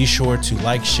 Be sure to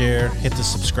like, share, hit the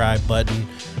subscribe button,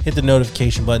 hit the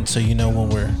notification button so you know when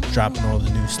we're dropping all the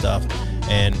new stuff.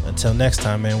 And until next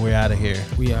time, man, we're out of here.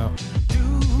 We out.